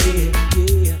 Yeah,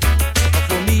 yeah.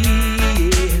 For me.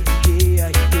 Yeah,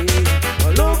 yeah, yeah.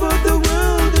 All over the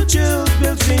world, the church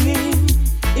bells ringing.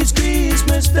 It's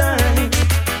Christmas time.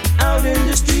 Out in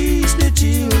the streets, the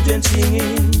children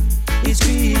singing. It's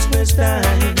Christmas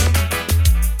time.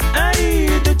 I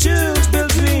hear the church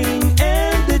bells ring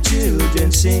and the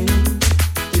children sing.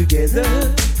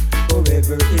 Together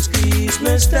forever, it's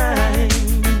Christmas time.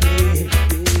 Yeah, yeah.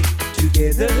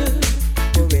 Together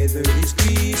forever, it's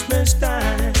Christmas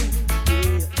time.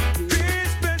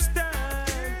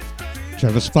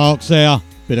 Trevor Sparks there.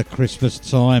 Bit of Christmas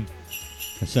time.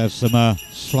 Let's have some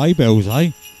sleigh bells,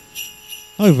 eh?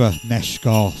 Over Nash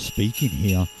Scar speaking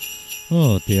here.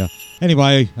 Oh dear.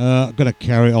 Anyway, I'm going to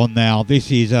carry on now.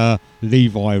 This is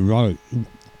Levi Roots.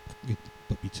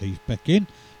 Put my teeth back in.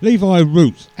 Levi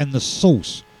Roots and the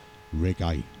Sauce.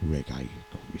 Reggae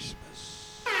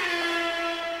Christmas.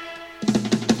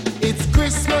 It's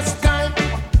Christmas time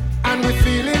and we're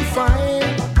feeling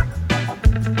fine.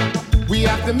 We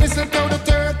have the mistletoe, the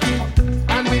turkey,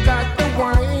 and we got the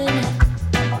wine.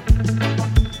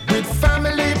 With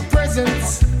family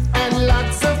presents and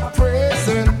lots of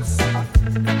presents.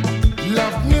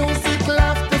 Love music,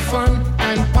 laughter, fun,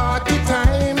 and party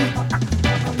time.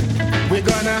 We're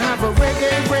gonna have a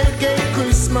reggae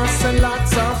Christmas and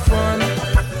lots of fun.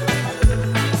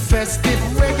 Festive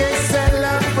reggae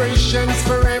celebrations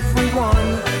for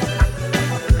everyone.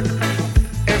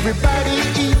 Everybody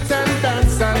eat and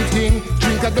dance and sing.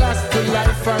 Drink a glass to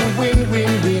life and win,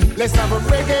 win, win. Let's have a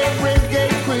reggae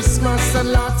Christmas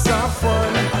and lots of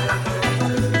fun.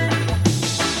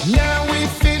 Now we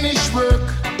finish work.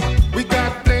 We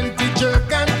got plenty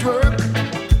jerk and twerk.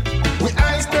 We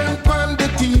eyes turn on the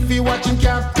TV watching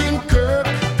Captain Kirk.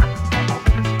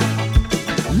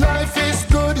 Life is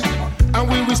good and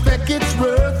we respect its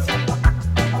worth.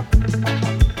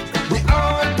 We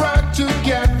all brought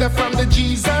together from the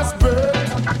Jesus birth.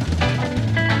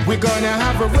 We're gonna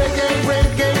have a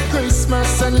reggae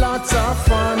Christmas and lots of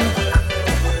fun.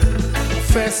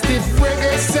 Festive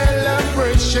reggae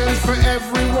celebrations for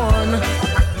everyone.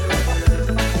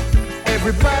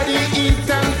 Everybody eat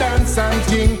and dance and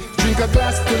sing. Drink a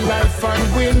glass to life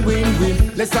and win, win,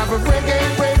 win. Let's have a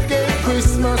reggae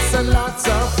Christmas and lots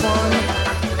of fun.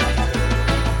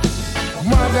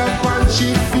 Mother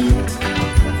punchy feet,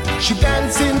 she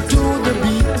dancing to the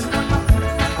beat.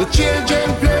 The children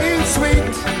playing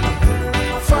sweet.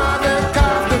 Father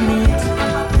carve the meat.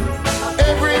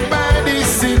 Everybody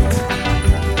sit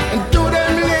and do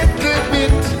them little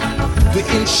bit to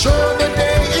ensure the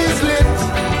day is lit.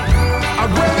 A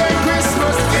reggae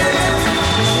Christmas in it.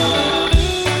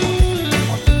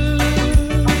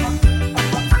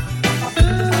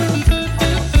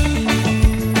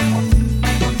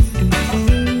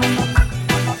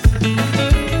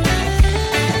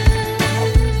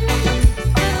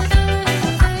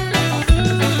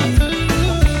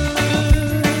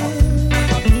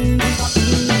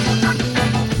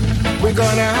 We're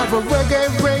gonna have a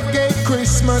reggae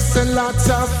Christmas and lots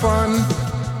of fun.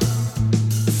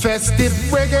 Festive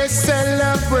reggae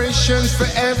celebrations for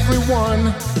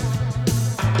everyone.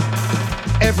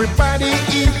 Everybody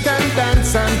eat and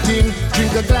dance and sing.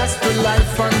 Drink a glass to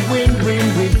life and win, win,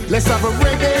 win. Let's have a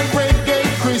reggae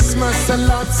Christmas and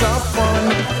lots of fun.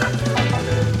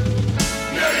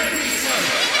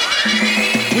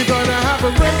 We're gonna have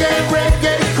a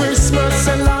reggae Christmas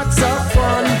and lots of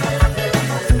fun.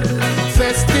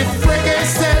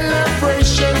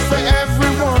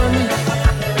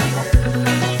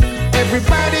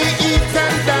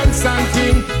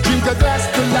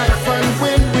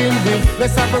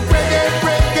 Let's have a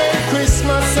reggae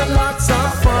Christmas and lots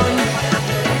of fun.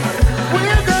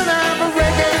 We're gonna have a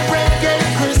reggae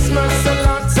Christmas and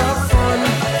lots of fun.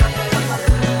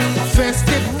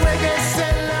 Festive reggae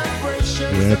celebration.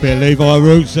 Yeah, a bit of Levi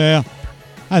Roots there.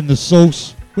 And the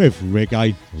Sauce with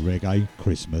reggae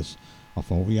Christmas. I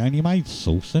thought he only made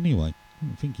Sauce anyway. I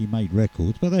don't think he made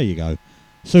records, but there you go.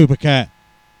 Supercat,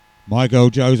 My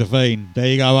Girl Josephine. There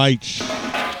you go, H.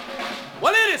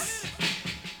 Well, it is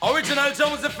original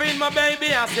Josephine, my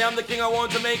baby. I say I'm the king, I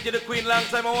want to make you the queen. Long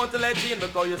time I want to let you in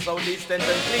because you're so distant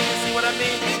and clean. You see what I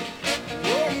mean?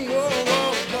 Whoa, whoa,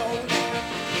 whoa, whoa.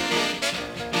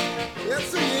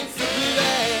 Yes, it needs to be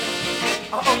there.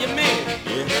 Oh, you mean?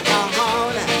 Yeah.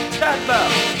 Chat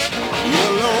about.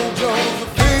 Hello,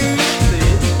 Josephine.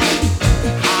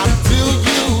 How do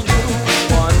you do?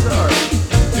 What's up?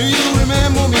 Do you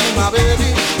remember me, my baby?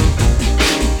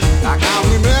 I can't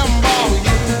remember you.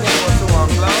 What's the one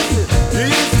glasses? You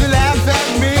used to laugh at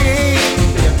me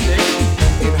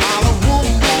and holler, boom,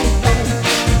 boom, boom.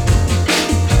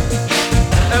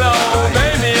 Hello,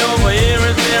 baby, over here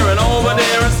is near and over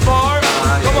there is far.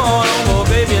 Come on over,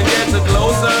 baby, and get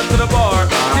closer to the bar.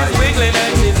 She's wiggling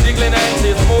and she's jiggling and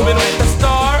she's moving with the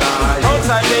star.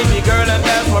 Outside, baby girl, and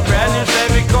that's my brand new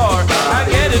Chevy car. I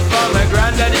get it from my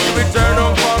granddaddy, return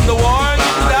home from the war.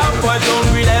 That boy don't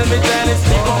read helmet and it's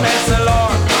sleep on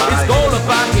SLR. It's gold a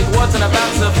pocket, what's in a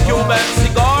box of Cuban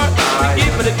cigar. We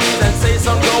give me the keys and say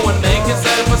some go and make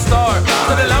yourself a star.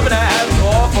 So the love that I have to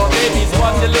offer, baby, is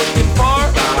what you're looking for.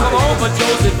 Come over,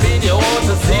 Josephine, you want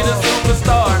to see the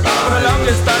superstar. For the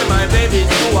longest time, my baby,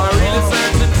 you are really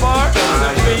searching for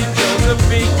Josephine,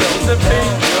 Josephine,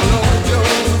 Josephine. Hello,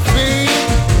 Josephine.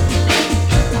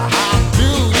 How do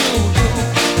you do?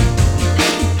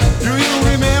 Do you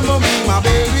remember me, my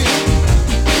baby?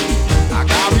 I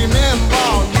can't remember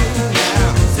you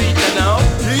now. See you now.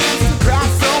 You used to cry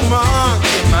so much.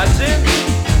 Imagine.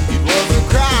 It was a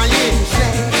crying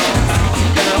shame.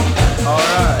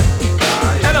 Alright.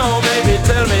 Hello, baby,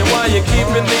 tell me why you're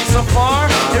keeping me so far.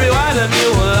 Maybe why the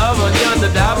new love on you and the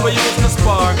dapper used to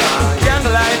spark.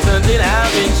 Candlelight and then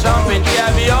having champagne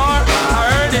caviar. I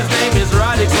heard his name is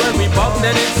Radix when we bumped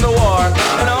and it's a war.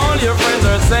 And all your friends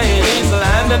are saying he's a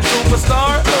land and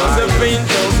superstar. Josephine,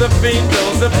 Josephine,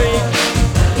 Josephine.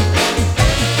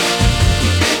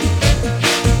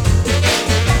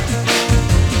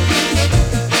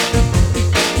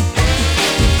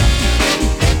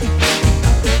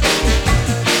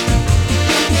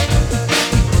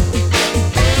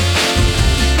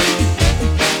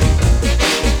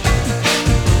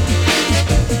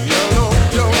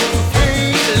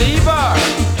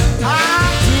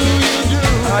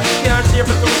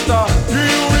 Do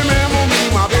you remember me,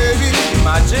 my baby?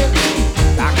 Imagine.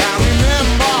 I can't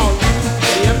remember you.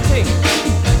 Same thing.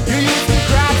 You used to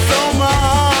cry so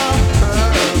much.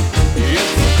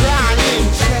 It's a crying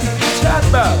shame. Chat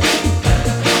about.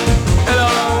 Hello,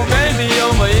 baby,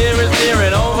 over here is near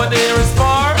and over there is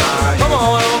far. Come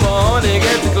on over, honey,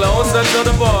 get closer to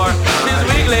the bar. She's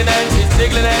wiggling and she's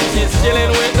jiggling and she's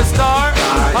chilling with the star.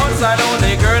 Outside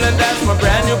only girl and that's my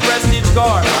brand new prestige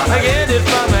car. I get it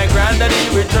from my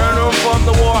granddaddy, return home from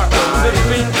the war.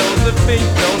 Josephine, Josephine,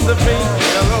 Josephine.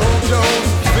 Hello,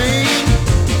 Josephine.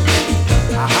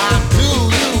 How do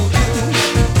you do?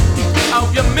 How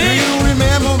you mean? Do you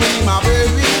remember me, my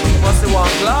baby? What's the one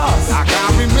glass? I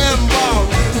can't remember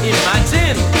you.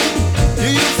 Imagine. You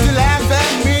used to laugh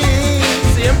at me.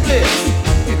 Same place.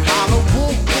 In holler,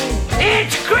 boom, boom.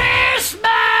 It's Christmas!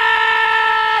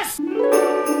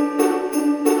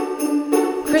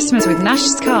 Christmas with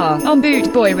Nash's Car on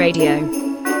Boot Boy Radio.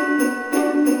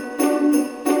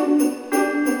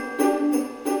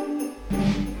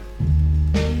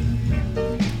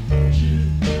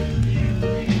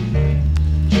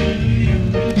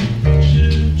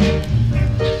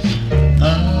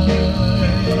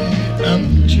 I'm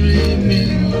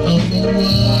dreaming of a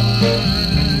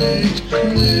white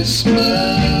Christmas,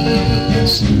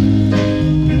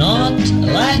 not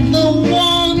like the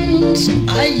ones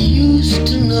I used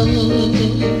to know.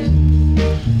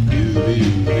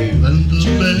 When the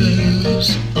bells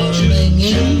are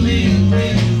ringing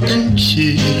and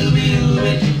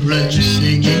children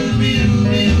singing,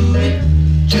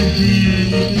 to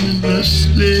hear the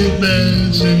sleigh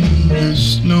bells in the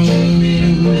snow.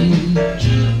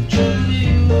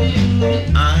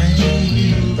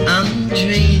 I'm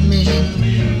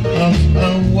dreaming of a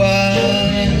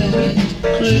white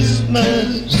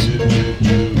Christmas,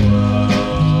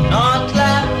 not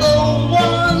like the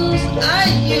ones I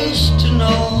used to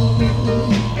know.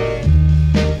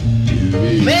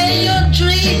 May your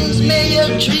dreams, may your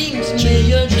dreams, may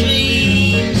your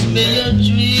dreams, may your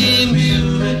dreams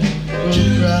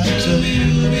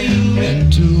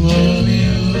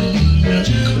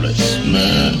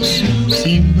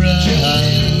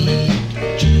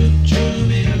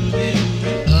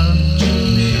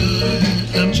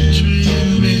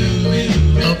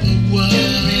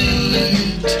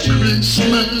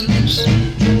Christmas,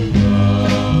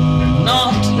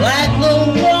 not like the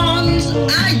ones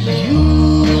I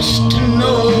used to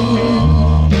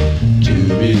know.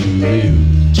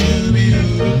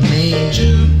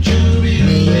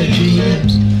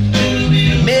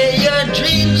 May your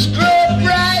dreams grow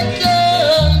brighter.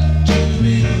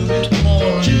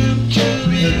 Tomorrow,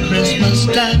 Christmas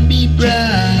time be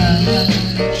bright.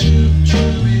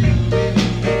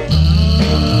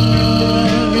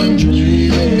 I'm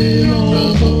dreaming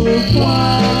of a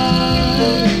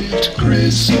white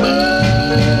Christmas,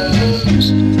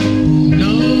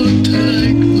 not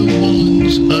like the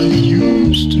ones I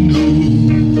used to know.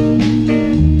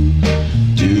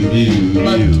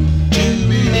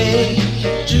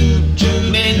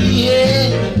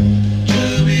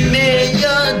 May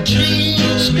your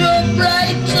dreams grow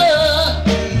brighter.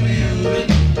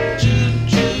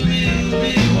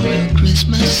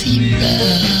 Christmas Eve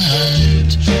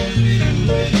night,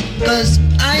 'cause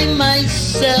I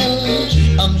myself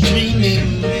am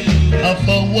dreaming of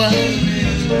a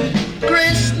white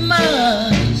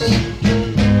Christmas,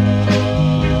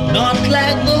 not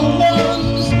like the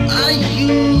ones I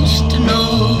used to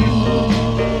know.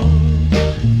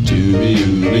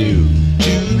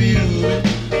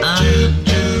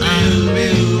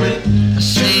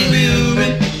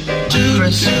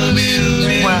 Christmas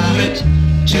is white.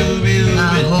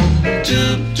 I hope the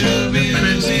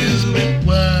Christmas be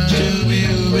white.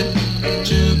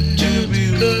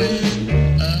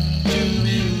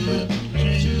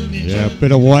 Yeah, a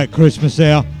bit of White Christmas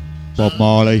there. Bob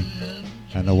Marley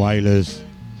and the Wailers.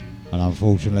 And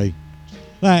unfortunately,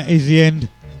 that is the end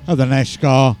of the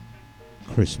Nashgar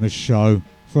Christmas show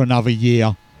for another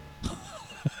year.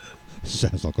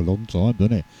 Sounds like a long time,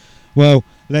 doesn't it? Well,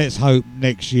 let's hope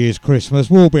next year's Christmas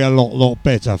will be a lot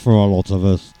better for a lot of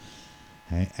us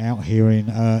out here in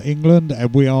England,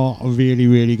 and we are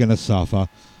really going to suffer.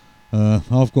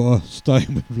 I've got to stay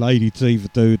with Lady T for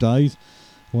 2 days.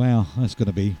 Wow, that's going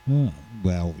to be,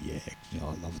 well, yeah,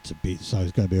 I love it a bit, so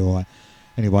it's going to be alright.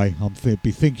 Anyway, I'm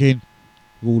be thinking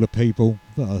of all the people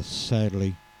that are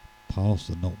sadly past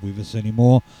and not with us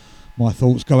anymore. My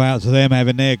thoughts go out to them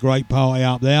having their great party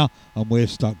up there, and we're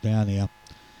stuck down here.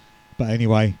 But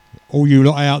anyway, all you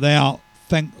lot out there,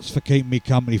 thanks for keeping me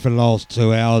company for the last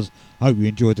 2 hours. Hope you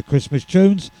enjoyed the Christmas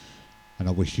tunes, and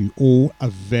I wish you all a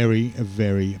very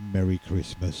Merry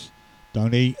Christmas.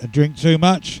 Don't eat and drink too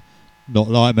much, not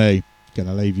like me.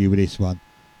 Gonna leave you with this one,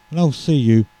 and I'll see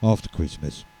you after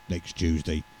Christmas next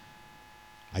Tuesday,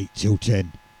 8 till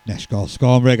 10, Nashgar Ska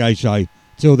and Reggae Show.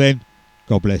 Till then,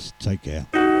 God bless, take care.